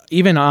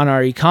even on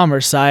our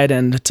e-commerce side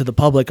and to the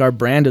public, our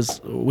brand is,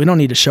 we don't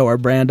need to show our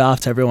brand off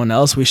to everyone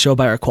else. We show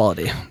by our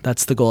quality.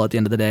 That's the goal at the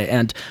end of the day.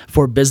 And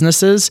for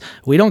businesses,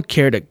 we don't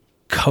care to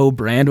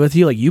co-brand with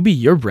you. Like, you be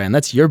your brand.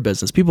 That's your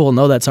business. People will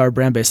know that's our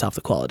brand based off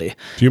the quality.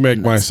 If you make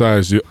my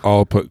size, you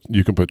can put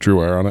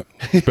Truwear on it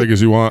as big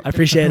as you want. I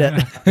appreciate it.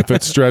 If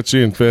it's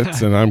stretchy and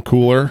fits and I'm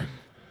cooler,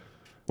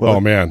 oh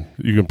man,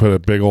 you can put a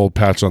big old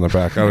patch on the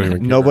back. I don't even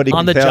care. Nobody On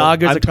can the tell.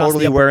 joggers I'm across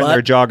totally the upper wearing their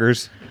butt.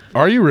 joggers.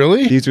 Are you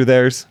really? These are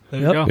theirs. There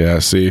you go. Yeah,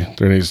 see,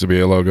 there needs to be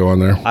a logo on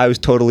there. I was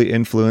totally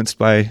influenced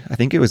by, I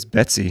think it was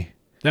Betsy.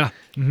 Yeah.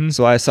 Mm-hmm.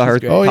 So I saw her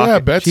great. Oh yeah,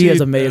 talking- Betsy. She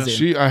is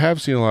amazing. I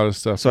have seen a lot of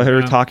stuff. So I heard her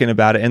Yeah. talking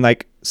about it, and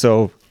like,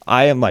 so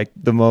I am like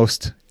the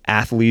most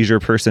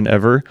athleisure person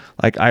ever.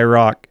 Like, I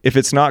rock. If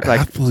it's not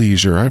like,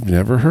 athleisure. I've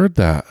never heard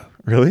that.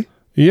 really?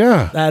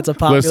 Yeah. That's a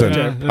popular Listen,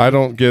 term. I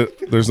don't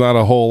get. There's not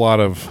a whole lot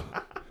of,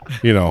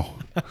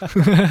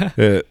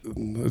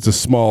 it's a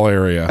small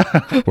area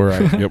where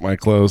I get my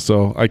clothes,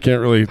 so I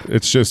can't really.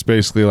 It's just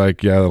basically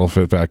like, yeah, that'll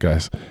fit fat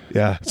guys.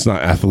 Yeah. It's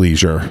not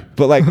athleisure.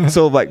 But like,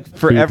 so like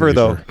forever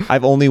though, leisure.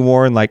 I've only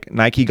worn like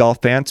Nike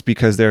golf pants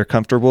because they're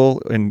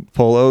comfortable, and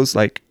polos.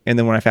 Like, and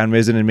then when I found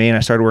Mizzen in Maine, I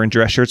started wearing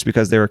dress shirts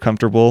because they were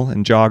comfortable,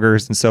 and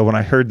joggers. And so when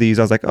I heard these,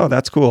 I was like, oh,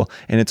 that's cool.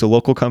 And it's a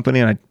local company,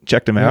 and I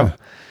checked them out.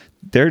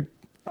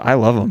 I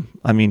love them.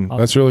 I mean,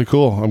 That's really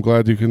cool. I'm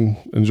glad you can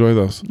enjoy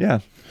those. yeah.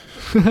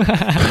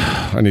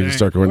 I need to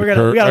start going to We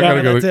curves. gotta I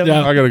gotta go go. to To,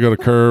 Tim. I gotta go to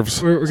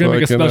curves. We're so gonna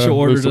make I a can, special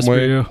order lose just some for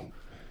weight. you.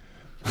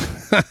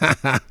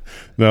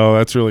 No,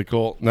 that's really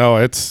cool. No,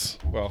 it's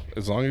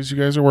as long as you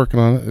guys are working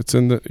on it, it's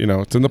in the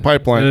it's in the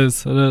pipeline. It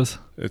is.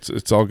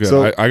 It's all good.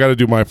 So- I got to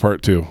do my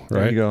part too,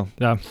 There right? you go.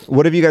 Yeah.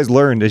 What have you guys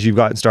learned as you've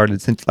gotten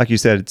started? Since, like you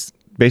said, it's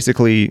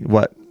basically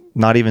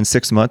not even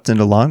 6 months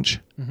into launch.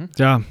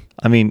 Yeah.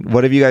 I mean,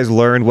 what have you guys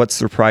learned? What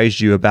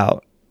surprised you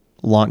about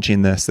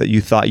launching this that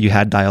you thought you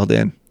had dialed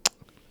in?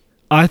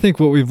 I think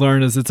what we've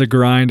learned is it's a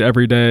grind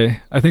every day.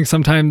 I think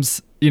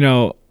sometimes,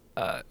 for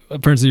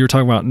instance, you were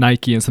talking about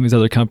Nike and some of these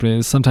other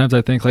companies. Sometimes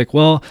I think like,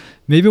 well,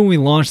 maybe when we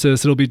launch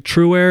this, it'll be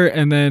Truwear,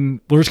 and then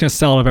we're just going to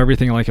sell out of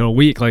everything like in a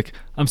week. Like,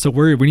 I'm so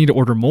worried. We need to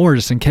order more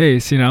just in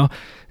case, And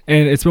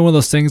it's been one of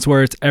those things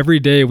where it's every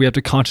day we have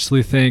to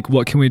consciously think,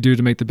 what can we do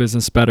to make the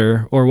business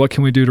better? Or what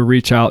can we do to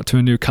reach out to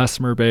a new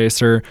customer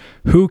base? Or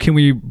who can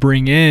we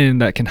bring in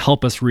that can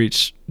help us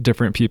reach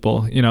different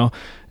people,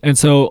 And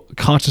so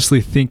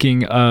consciously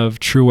thinking of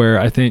Truwear,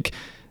 I think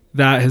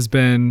that has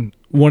been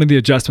one of the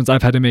adjustments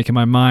I've had to make in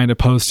my mind,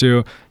 opposed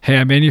to, hey,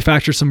 I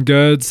manufacture some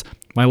goods,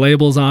 my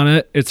label's on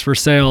it, it's for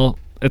sale,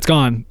 it's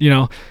gone,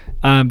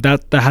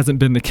 that hasn't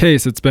been the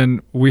case. It's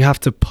been, we have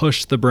to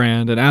push the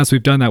brand. And as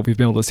we've done that, we've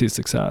been able to see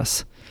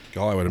success.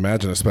 Well, I would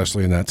imagine,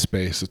 especially in that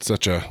space, it's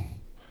such a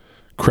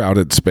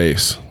crowded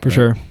space. For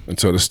sure. And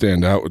so to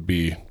stand out would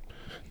be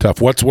tough.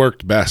 What's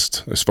worked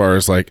best as far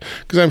as like,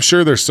 because I'm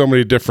sure there's so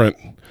many different,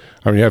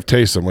 you have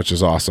Taysom, which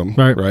is awesome.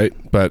 Right.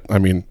 But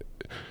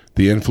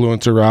the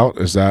influencer route,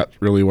 is that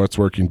really what's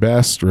working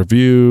best?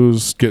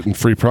 Reviews, getting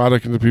free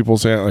product into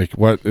people's hands? Like,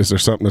 what is there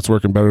something that's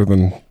working better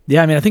than?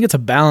 Yeah, I think it's a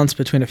balance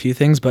between a few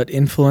things, but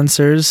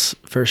influencers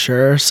for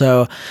sure.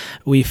 So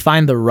we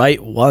find the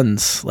right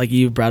ones. Like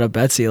you brought up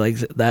Betsy, like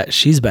that,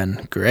 she's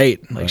been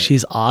great. Like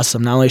she's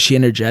awesome. Not only is she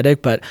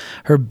energetic, but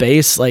her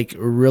base like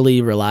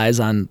really relies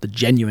on the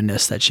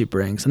genuineness that she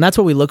brings. And that's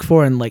what we look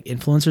for in like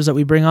influencers that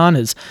we bring on,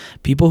 is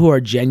people who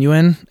are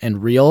genuine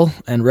and real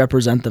and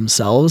represent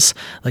themselves.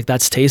 Like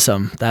that's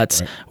Taysom.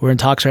 That's we're in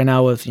talks right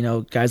now with,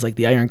 guys like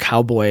the Iron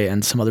Cowboy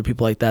and some other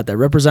people like that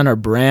represent our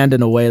brand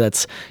in a way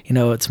that's,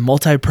 it's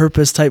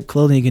multi-purpose type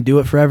clothing. You can do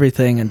it for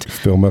everything. And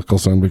Phil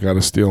Mickelson, we got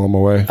to steal him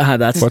away.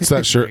 that's What's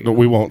that shirt?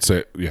 We won't say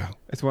it. Yeah.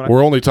 It's one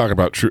We're only talking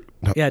about True.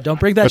 yeah, don't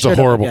bring that That's a shirt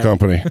up horrible again.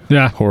 company.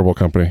 Yeah. Horrible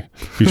company.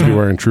 He should be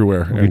wearing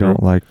Truwear. we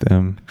don't like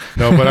them.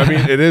 No, but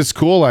it is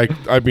cool. Like,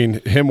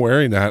 him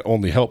wearing that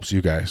only helps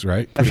you guys,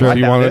 right? For sure. He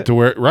I found wanted it. to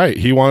wear,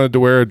 he wanted to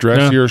wear a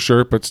dressier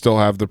shirt, but still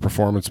have the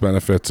performance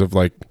benefits of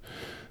like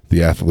the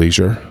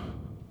athleisure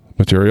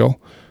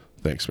material.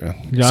 Thanks,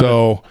 man.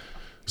 So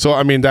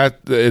that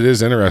it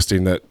is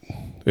interesting that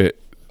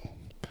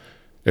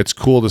it's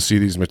cool to see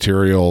these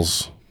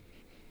materials.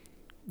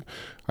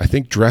 I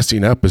think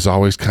dressing up has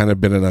always kind of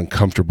been an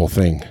uncomfortable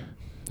thing.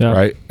 Yeah.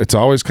 Right? It's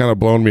always kind of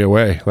blown me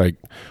away. Like,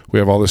 we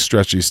have all this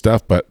stretchy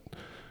stuff, but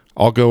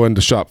I'll go in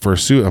to shop for a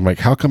suit. I'm like,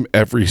 how come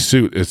every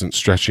suit isn't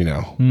stretchy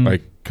now?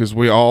 Like, because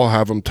we all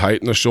have them tight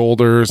in the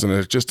shoulders and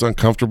it's just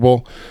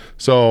uncomfortable.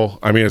 So,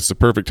 it's the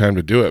perfect time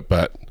to do it,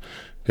 but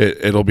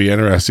it'll be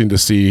interesting to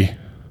see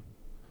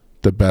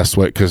the best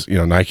way, because,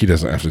 Nike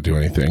doesn't have to do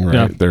anything, right?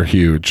 Yeah. They're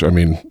huge.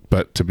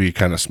 But to be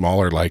kind of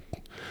smaller, like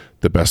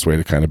the best way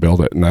to kind of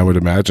build it. And I would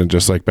imagine,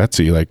 just like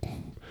Betsy, like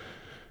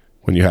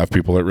when you have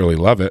people that really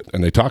love it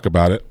and they talk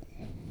about it,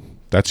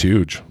 that's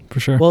huge. For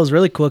sure. Well, it's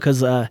really cool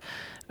because like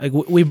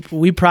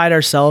we pride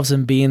ourselves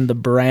in being the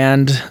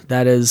brand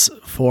that is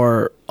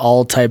for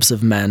all types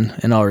of men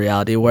in all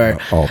reality, where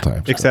all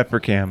times. Except for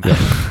Cam.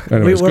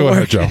 Anyways, go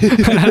ahead, Joe.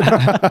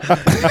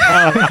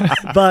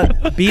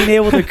 But being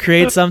able to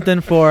create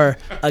something for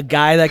a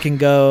guy that can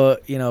go,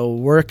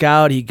 work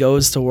out, he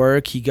goes to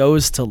work, he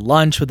goes to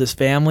lunch with his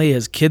family,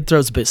 his kid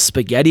throws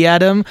spaghetti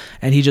at him,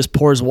 and he just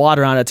pours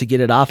water on it to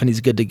get it off, and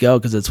he's good to go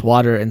because it's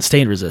water and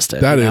stain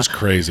resistant. That is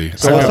crazy.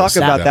 So let's talk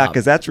about that,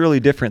 because that's really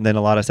different than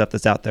a lot of stuff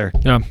that's out there.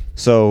 Yeah.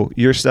 So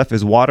your stuff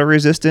is water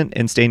resistant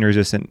and stain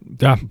resistant.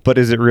 Yeah. But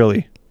is it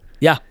really?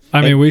 Yeah. I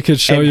mean, we could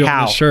show and you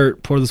how? on the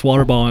shirt, pour this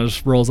water ball and it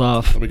just rolls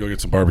off. Let me go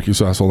get some barbecue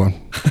sauce. Hold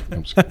on.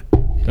 I'm just kidding.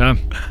 Yeah.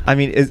 I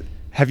mean,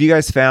 have you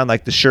guys found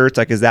like the shirts,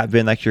 like has that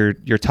been like your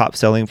top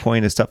selling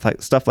point, is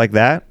stuff like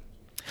that?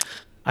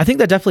 I think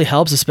that definitely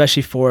helps,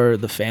 especially for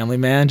the family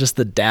man, just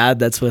the dad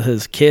that's with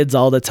his kids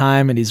all the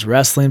time and he's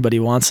wrestling, but he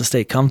wants to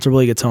stay comfortable.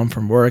 He gets home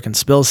from work and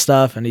spills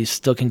stuff and he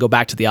still can go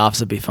back to the office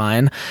and be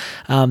fine.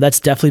 That's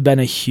definitely been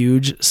a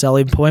huge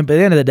selling point. But at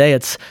the end of the day,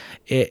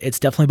 it's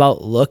definitely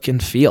about look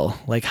and feel,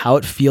 like how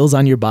it feels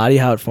on your body,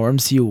 how it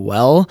forms you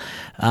well.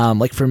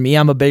 Like for me,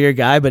 I'm a bigger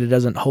guy, but it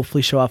doesn't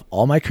hopefully show off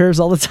all my curves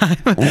all the time.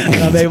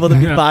 I'm able to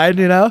be fine,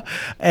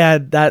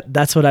 and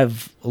that's what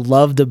I've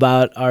loved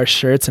about our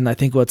shirts. And I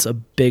think what's a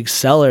big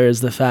seller is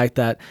the fact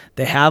that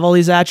they have all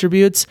these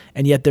attributes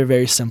and yet they're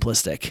very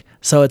simplistic.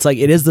 So it's like,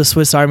 it is the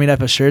Swiss Army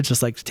knife of shirts,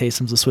 just like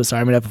Taysom's the Swiss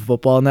Army knife of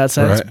football in that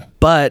sense, Right.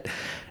 but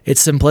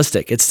it's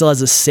simplistic. It still has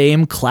the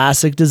same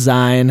classic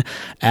design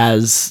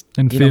as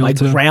And my feel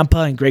too.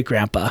 grandpa and great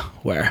grandpa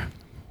wear.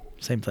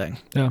 Same thing.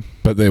 Yeah.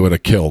 But they would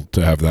have killed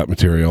to have that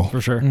material,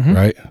 For sure.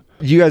 right?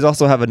 You guys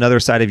also have another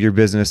side of your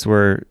business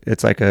where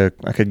it's like a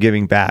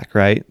giving back,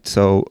 right?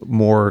 So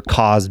more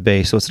cause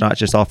based. So it's not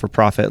just all for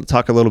profit.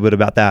 Talk a little bit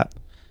about that.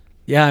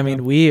 Yeah, I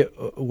mean,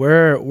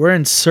 we're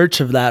in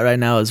search of that right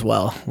now as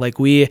well. Like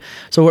we're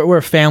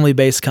a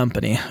family-based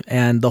company,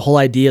 and the whole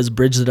idea is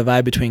bridge the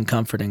divide between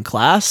comfort and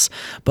class,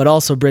 but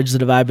also bridge the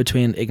divide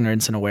between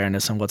ignorance and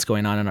awareness and what's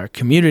going on in our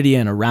community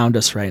and around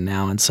us right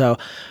now. And so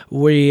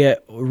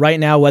right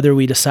now, whether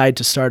we decide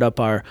to start up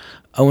our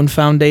own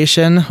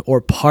foundation or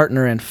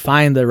partner and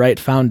find the right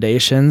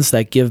foundations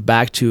that give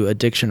back to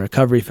addiction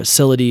recovery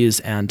facilities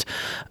and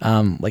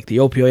like the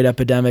opioid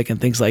epidemic and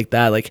things like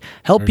that, like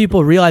help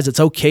people realize it's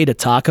okay to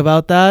talk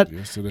about that.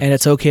 Yes, it is. And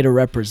it's okay to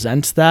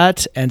represent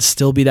that and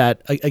still be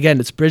that. Again,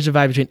 it's bridge the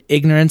divide between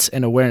ignorance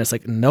and awareness.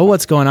 Like know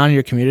what's going on in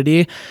your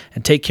community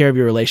and take care of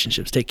your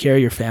relationships, take care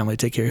of your family,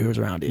 take care of who's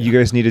around you. You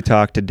guys need to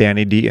talk to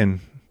Danny Deaton,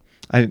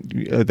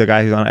 the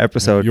guy who's on an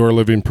episode. You're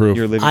living proof.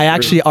 I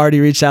actually already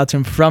reached out to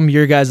him from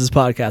your guys'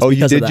 podcast. Oh, you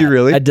because of did? You that.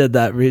 really? I did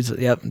that.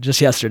 Yep, just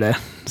yesterday.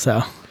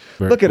 So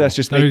Very Look at cool. us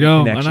just There you making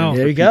go. I connections. know. with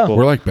There you go. people.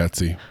 We're like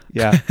Betsy.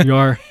 Yeah. You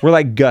are. We're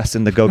like Gus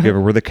in The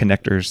Go-Giver. We're the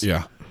connectors.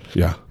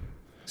 Yeah.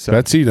 So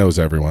Betsy knows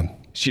everyone.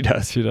 she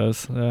does. She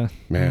does. Yeah.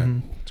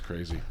 Man, it's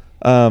crazy.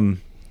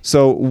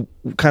 So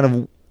kind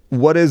of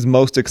what is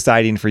most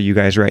exciting for you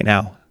guys right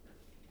now?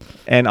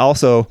 And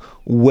also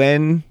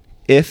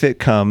if it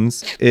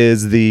comes,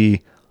 is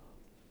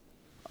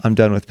I'm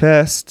done with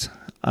pest,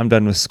 I'm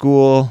done with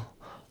school,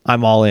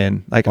 I'm all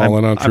in. Like All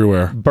in on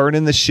Truwear. I'm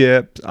burning the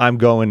ship. I'm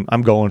going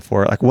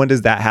for it. Like when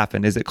does that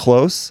happen? Is it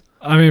close?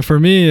 I mean, for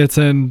me, it's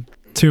in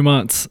 2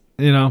 months,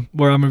 where I'm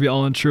going to be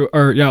all on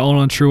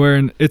Truwear.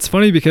 And it's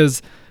funny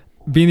because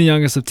being the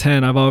youngest of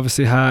 10, I've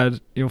obviously had,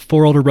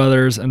 4 older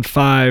brothers and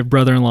 5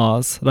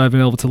 brother-in-laws that I've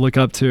been able to look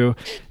up to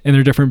in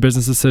their different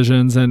business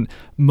decisions. And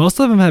most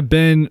of them have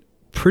been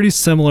pretty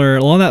similar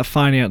along that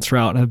finance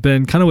route and have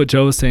been kind of what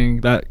Joe was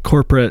saying, that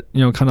corporate,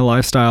 kind of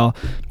lifestyle.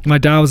 My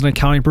dad was an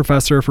accounting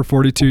professor for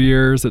 42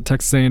 years at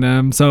Texas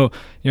A&M. So,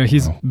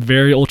 he's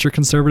very ultra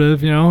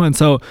conservative, and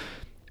so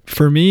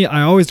for me,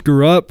 I always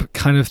grew up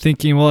kind of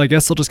thinking, well, I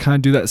guess I'll just kind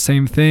of do that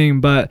same thing.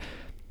 But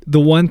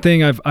the one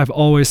thing I've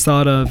always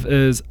thought of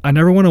is I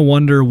never want to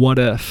wonder what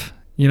if,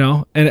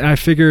 and I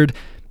figured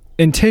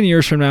in 10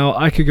 years from now,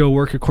 I could go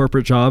work a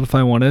corporate job if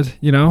I wanted,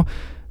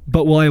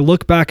 But will I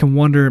look back and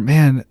wonder,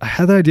 man, I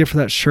had that idea for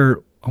that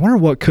shirt. I wonder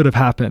what could have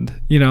happened,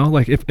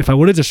 like if I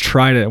would have just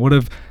tried it, would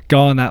have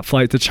gone that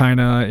flight to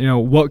China,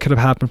 what could have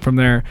happened from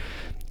there.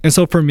 And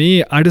so for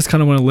me, I just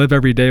kind of want to live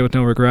every day with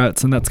no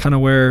regrets. And that's kind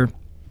of where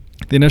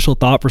the initial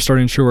thought for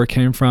starting Truwear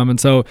came from. And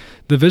so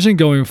the vision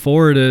going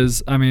forward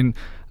is, I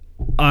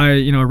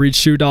read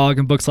Shoe Dog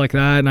and books like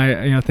that. And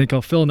I think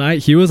of Phil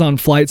Knight. He was on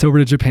flights over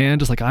to Japan,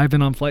 just like I've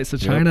been on flights to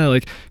China.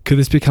 Like, could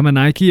this become a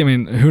Nike? I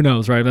mean, who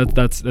knows, right?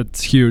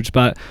 That's huge.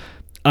 But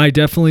I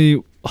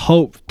definitely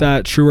hope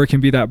that Truwear can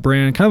be that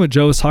brand, kind of what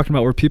Joe was talking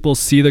about, where people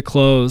see the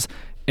clothes.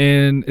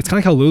 And it's kind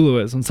of like how Lulu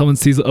is. When someone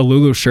sees a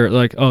Lulu shirt,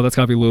 like, oh, that's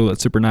got to be Lulu.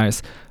 That's super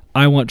nice.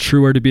 I want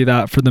Truwear to be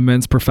that for the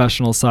men's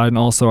professional side and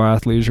also our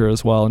athleisure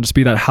as well. And just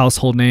be that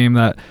household name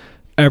that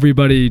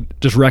everybody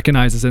just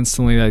recognizes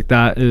instantly, like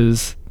that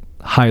is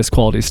highest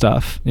quality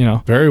stuff,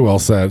 Very well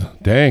said.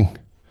 Dang.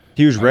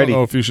 He was I ready. don't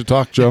know if you should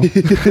talk, Joe.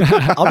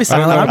 I'll be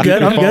silent. I'm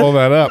good. I'm Follow good.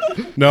 that up.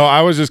 No,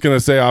 I was just gonna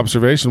say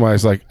observation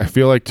wise, like I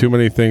feel like too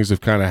many things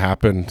have kind of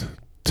happened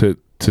to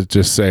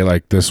just say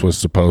like this was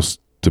supposed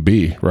to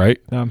be, right?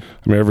 Yeah.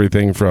 I mean,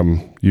 everything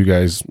from you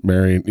guys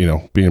marrying,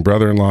 being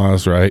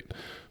brother-in-laws, right?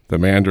 The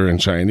Mandarin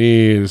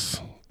Chinese,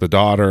 the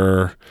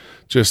daughter,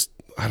 just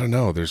I don't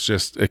know. There's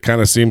just it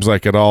kind of seems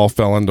like it all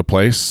fell into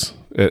place.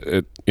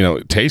 It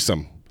tastes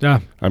them. Yeah.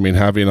 I mean,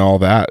 having all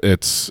that,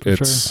 it's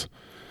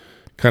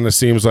kind of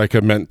seems like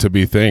a meant to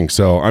be thing.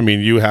 So, I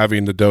mean, you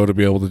having the dough to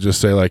be able to just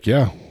say like,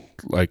 yeah,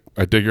 like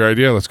I dig your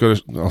idea.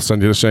 I'll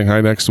send you to Shanghai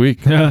next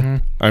week. Yeah. Mm-hmm.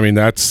 I mean,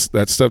 that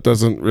stuff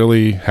doesn't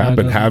really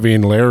happen.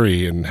 Having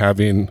Larry and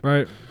having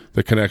Right.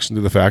 the connection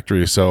to the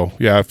factory. So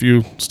yeah, if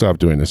you stop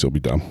doing this, you'll be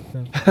dumb.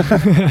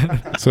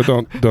 So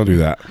don't do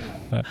that.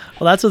 Well,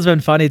 that's what's been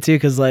funny too,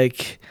 because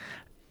like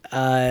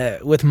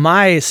with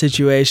my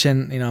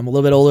situation, I'm a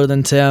little bit older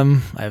than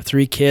Tim. I have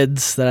 3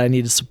 kids that I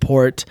need to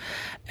support,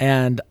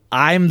 and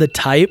I'm the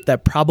type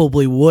that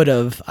probably would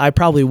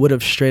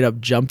have straight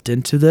up jumped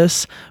into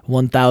this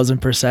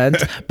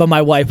 1000%. But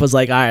my wife was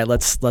like, all right,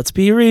 let's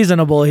be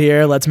reasonable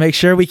here. Let's make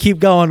sure we keep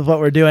going with what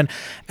we're doing.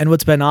 And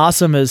what's been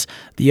awesome is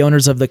the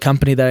owners of the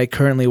company that I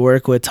currently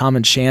work with, Tom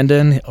and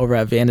Shandon over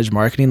at Vantage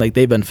Marketing, like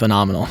they've been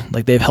phenomenal.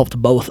 Like they've helped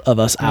both of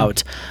us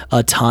out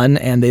a ton,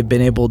 and we've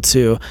been able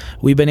to,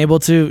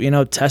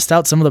 test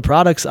out some of the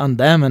products on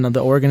them and on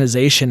the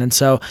organization. And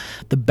so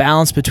the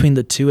balance between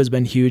the two has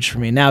been huge for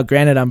me. Now,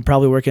 granted, I'm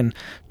probably working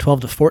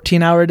 12 to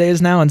 14 hour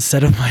days now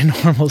instead of my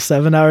normal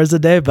 7 hours a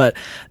day, but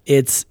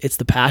it's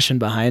the passion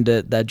behind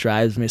it that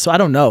drives me. So I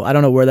don't know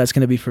where that's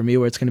going to be for me,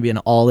 where it's going to be an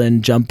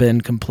all-in jump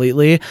in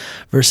completely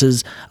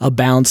versus a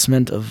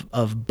balancement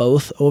of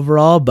both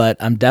overall, but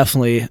I'm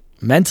definitely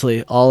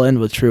mentally all in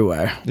with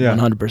Truwear.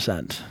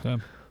 100%. Yeah.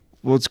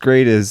 What's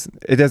great is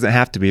it doesn't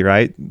have to be,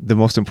 right? The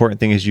most important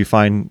thing is you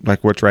find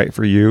like what's right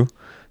for you,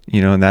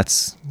 and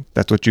that's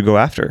what you go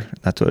after.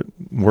 That's what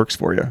works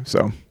for you.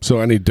 So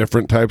any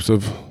different types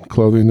of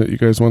clothing that you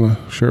guys want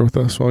to share with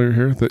us while you're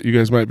here that you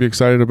guys might be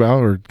excited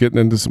about, or getting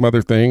into some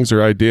other things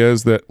or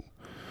ideas that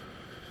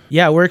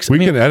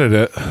can edit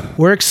it.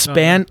 We're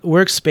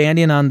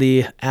expanding on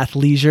the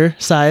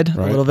athleisure side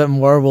a little bit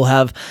more. We'll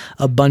have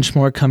a bunch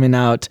more coming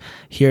out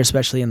here,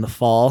 especially in the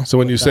fall. So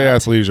when you say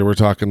athleisure, we're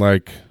talking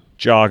like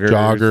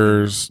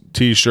joggers,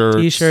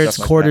 t-shirts,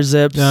 like quarter that.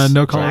 zips,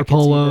 no collar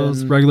polos,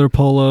 even. regular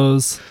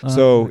polos.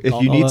 So if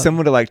you need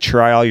someone to like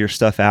try all your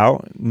stuff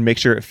out and make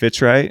sure it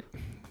fits right,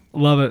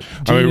 love it.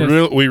 I mean,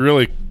 Genius. we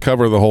really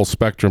cover the whole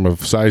spectrum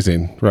of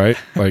sizing, right?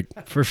 Like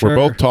For sure. we're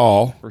both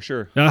tall, for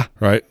sure. Yeah.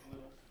 right?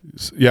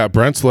 Yeah,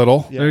 Brent's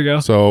little. There you go.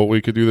 So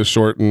we could do the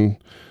short and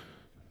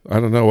I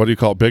don't know, what do you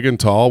call it? Big and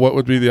tall? What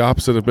would be the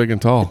opposite of big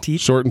and tall?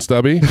 Petite. Short and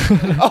stubby?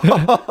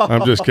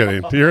 I'm just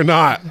kidding. You're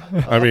not.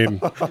 I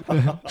mean,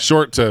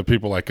 short to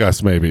people like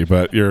us maybe,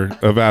 but you're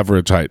of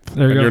average height.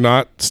 There you And go. you're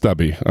not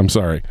stubby. I'm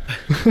sorry.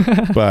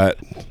 But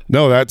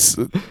no,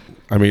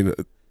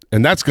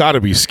 and that's got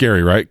to be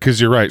scary, right? Because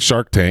you're right,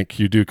 Shark Tank,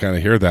 you do kind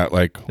of hear that.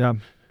 Like, Yeah.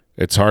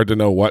 it's hard to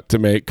know what to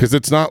make because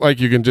it's not like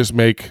you can just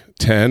make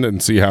 10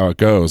 and see how it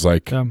goes.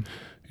 Like, Yeah.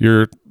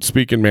 you're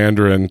speaking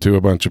Mandarin to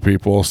a bunch of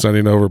people,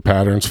 sending over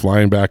patterns,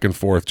 flying back and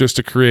forth just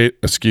to create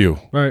a SKU,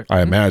 Right.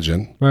 I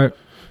imagine. Right.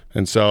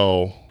 And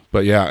so,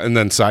 but yeah, and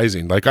then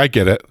sizing. Like, I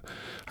get it.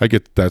 I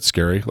get that's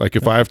scary. Like,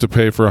 if I have to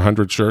pay for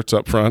 100 shirts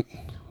up front,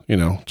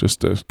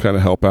 just to kind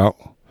of help out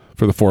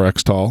for the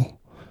 4X tall,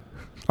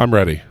 I'm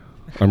ready.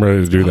 I'm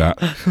ready to do that.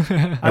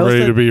 I'm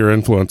ready to be your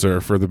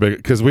influencer for the big,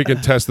 because we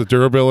can test the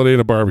durability in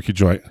a barbecue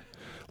joint.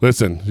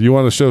 Listen, you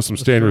want to show some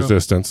stain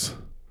resistance?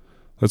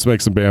 Let's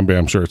make some Bam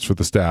Bam shirts for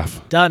the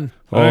staff. Done.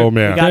 Oh, right.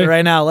 man. We got it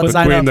right now. Let's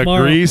sign Between up. the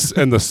tomorrow. grease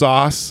and the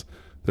sauce,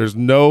 there's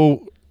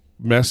no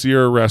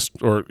messier And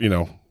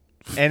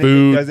it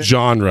food doesn't-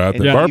 genre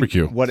than Yeah.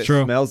 barbecue. What it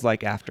True. smells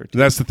like after.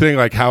 And that's the thing,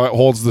 like how it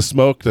holds the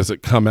smoke. Does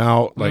it come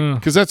out? Like,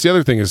 because that's the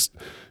other thing is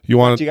you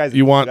want You guys-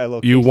 you want I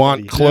love you case want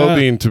study.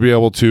 clothing to be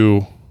able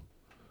to,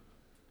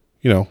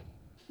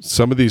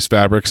 some of these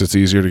fabrics it's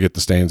easier to get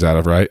the stains out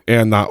of, right,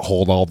 and not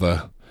hold all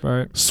the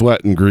Right.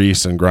 sweat and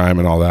grease and grime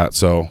and all that.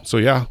 So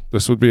yeah,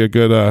 this would be a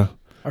good Our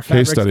case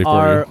fabrics study for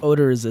are you.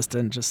 odor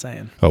resistant. Just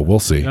saying. Oh, we'll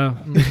see. Yeah.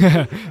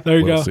 There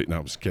you We'll go. see. No,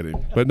 I'm just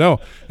kidding. But no,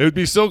 it would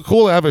be so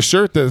cool to have a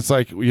shirt that's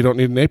like you don't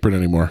need an apron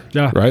anymore.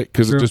 Yeah, Right?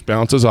 Because it true. just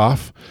bounces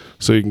off.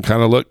 So you can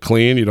kind of look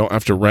clean. You don't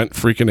have to rent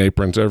freaking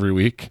aprons every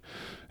week.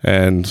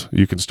 And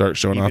you can start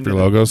showing off your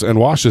logos, and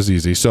wash is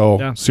easy. So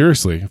Yeah.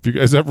 seriously, if you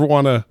guys ever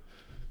want to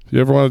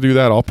do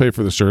that, I'll pay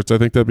for the shirts. I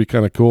think that'd be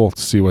kind of cool to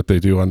see what they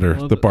do under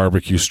Love the it.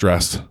 barbecue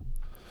stress.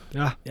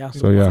 Yeah.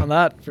 So, yeah. On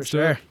that for do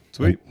sure. it.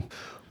 Sweet.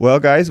 Well,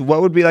 guys,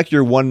 what would be like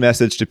your one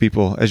message to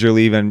people as you're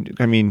leaving?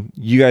 I mean,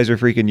 you guys are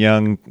freaking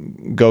young.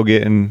 Go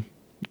getting.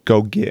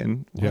 What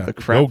the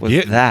crap Go was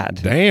get that?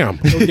 Damn.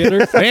 Go get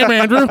her. Damn,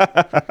 Andrew.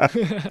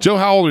 Joe,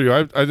 how old are you?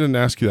 I didn't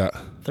ask you that.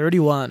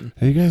 31.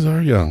 Hey, you guys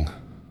are young.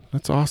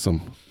 That's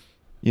awesome.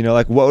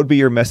 Like what would be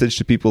your message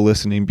to people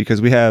listening?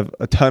 Because we have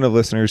a ton of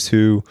listeners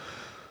who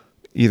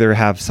either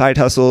have side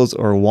hustles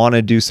or want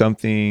to do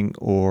something,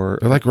 or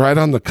They're like right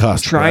on the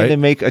cusp, trying right? to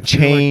make a I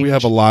feel like change. we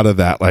have a lot of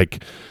that.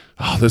 Like,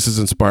 oh, this is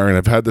inspiring.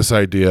 I've had this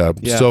idea. I'm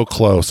Yeah. so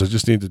close. I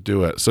just need to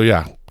do it. So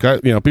yeah,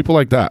 people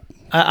like that.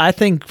 I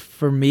think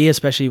for me,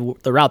 especially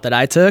the route that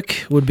I took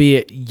would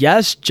be,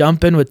 yes,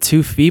 jump in with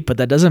 2 feet, but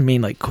that doesn't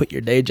mean like quit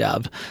your day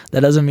job.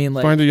 That doesn't mean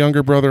like Find a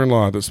younger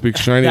brother-in-law that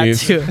speaks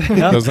Chinese, too.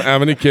 Yep. doesn't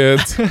have any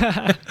kids,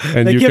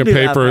 and They you give can you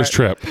pay that for his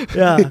part. trip.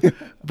 yeah.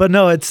 But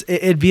no,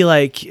 it'd be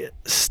like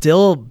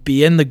still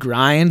be in the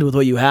grind with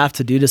what you have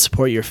to do to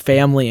support your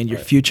family and your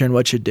future and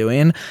what you're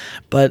doing,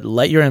 but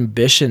let your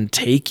ambition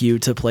take you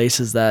to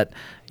places that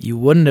you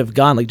wouldn't have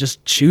gone. Like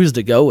just choose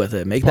to go with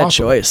it, make that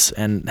Awesome. choice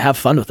and have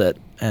fun with it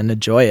and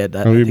enjoy it.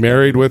 And be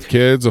married with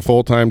kids, a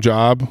full-time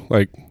job,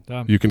 like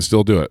Yeah. you can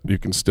still do it. You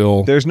can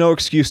still. There's no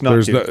excuse not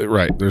There's to. no,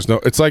 right. There's no.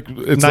 It's like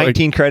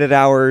 19 credit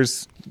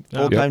hours,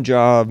 full-time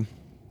job.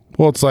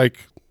 Well, it's like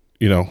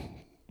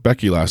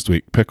Becky last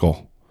week,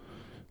 pickle.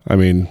 I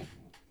mean,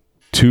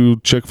 2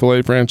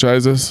 Chick-fil-A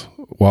franchises.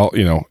 Well,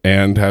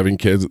 and having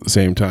kids at the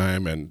same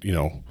time, and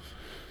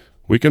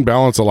we can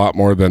balance a lot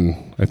more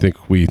than I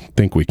think we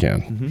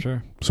can.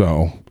 Sure.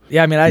 So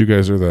Yeah, I mean, you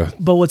guys are the.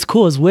 But what's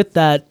cool is with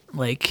that,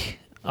 like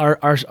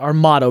our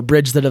motto,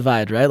 bridge the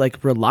divide, right?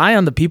 Like rely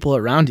on the people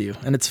around you,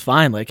 and it's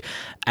fine. Like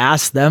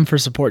ask them for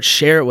support,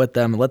 share it with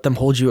them, let them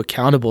hold you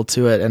accountable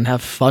to it, and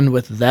have fun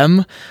with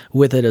them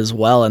with it as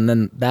well. And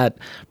then that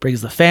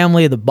brings the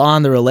family, the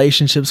bond, the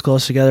relationships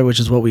close together, which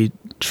is what we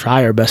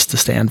try our best to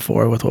stand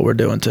for with what we're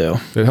doing too.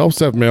 It helps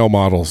to have male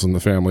models in the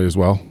family as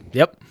well.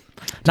 Yep.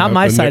 Not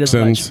my the side as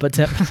Nixons. much, but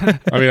Tim.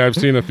 I mean, I've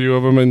seen a few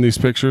of them in these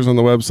pictures on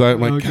the website. I'm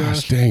like, Oh,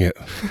 gosh, gosh. dang it,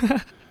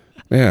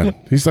 man,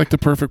 he's like the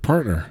perfect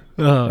partner.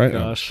 Oh Right? No,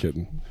 gosh.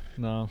 kidding.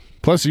 No.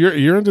 Plus,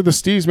 you're into the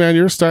steez, man.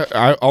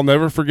 I'll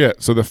never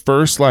forget. So the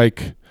first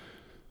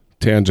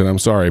tangent, I'm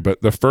sorry,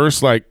 but the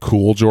first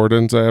cool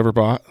Jordans I ever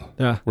bought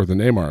Yeah. were the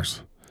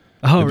Neymars.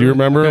 Oh, Do you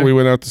remember? Okay. We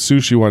went out to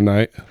sushi one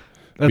night.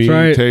 That's Me,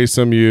 right.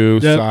 Taysom, you,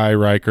 Yep. Cy,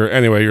 Riker.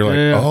 Anyway, you're like,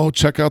 Yeah. oh,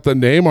 check out the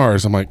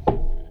Neymars. I'm like,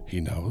 he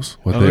knows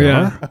what Oh they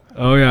yeah. are.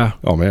 Oh yeah.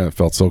 Oh man, it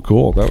felt so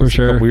cool. That For was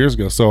sure. a couple years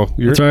ago. So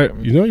That's right.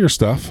 You know your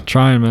stuff.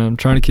 Trying, man. I'm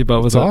trying to keep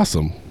up with It's it.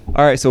 awesome.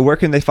 All right, so where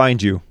can they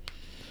find you?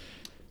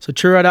 So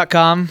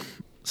Truwear.com,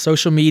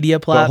 social media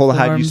But platforms. hold on,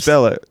 how do you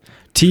spell it?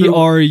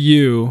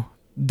 TRUWAR.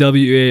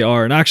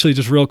 And actually,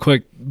 just real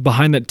quick,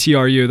 behind that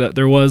TRU, that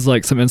there was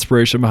some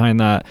inspiration behind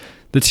that.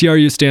 The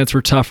TRU stands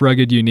for tough,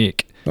 rugged,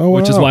 unique, Oh,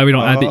 which is wow. why we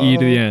don't add the E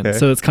to the end. okay.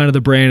 So it's kind of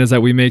the brain is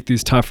that we make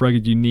these tough,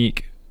 rugged,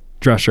 unique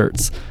dress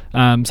shirts.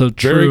 So Very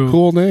True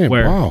cool name.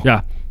 Wear. Wow.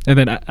 Yeah. And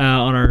then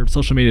on our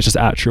social media, it's just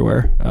at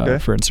Truwear Okay.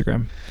 for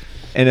Instagram.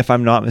 And if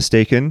I'm not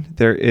mistaken,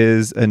 there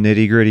is a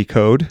nitty-gritty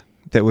code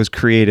that was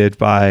created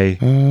by,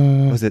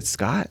 was it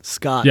Scott?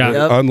 Scott. Yeah.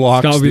 Yep.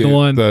 Unlocks Scott would be the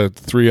one. the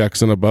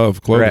 3X and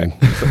above clothing.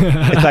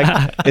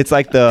 it's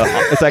like the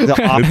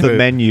off the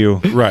menu.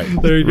 Right.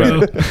 There you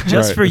go.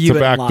 Just for It's you a it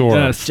back unlocked. door.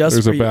 Yes. Just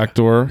There's for a you. back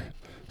door.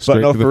 But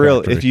straight no, to the for real,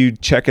 factory. if you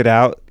check it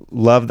out,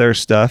 love their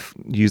stuff,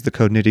 use the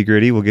code nitty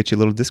gritty, we'll get you a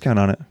little discount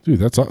on it. Dude,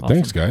 that's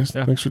thanks, guys.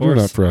 Yeah, Thanks for of doing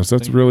that course. for us.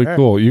 That's Thank really you.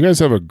 cool. You guys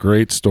have a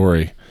great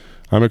story.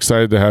 I'm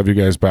excited to have you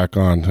guys back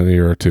on in a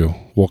year or two.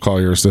 We'll call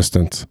your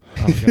assistants.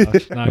 Oh,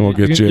 gosh. Nah, And we'll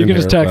get you you in can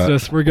just here, text but-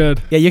 us. We're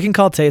good. Yeah, you can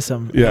call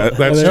Taysom. Yeah,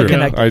 that's They'll true.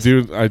 connect us.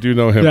 I do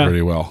know him Yeah.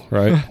 pretty well,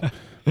 right?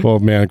 Well,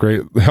 man,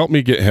 great. Help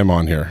me get him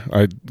on here.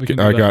 I We can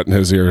do I that. got in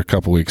his ear a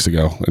couple weeks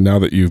ago, and now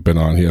that you've been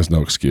on, he has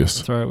no excuse.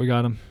 That's all right. We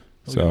got him.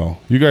 So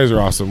you guys are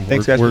awesome.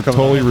 Thanks, we're guys, for coming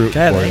totally on. rooting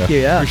Okay, for thank you.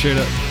 you. Yeah. Appreciate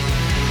it.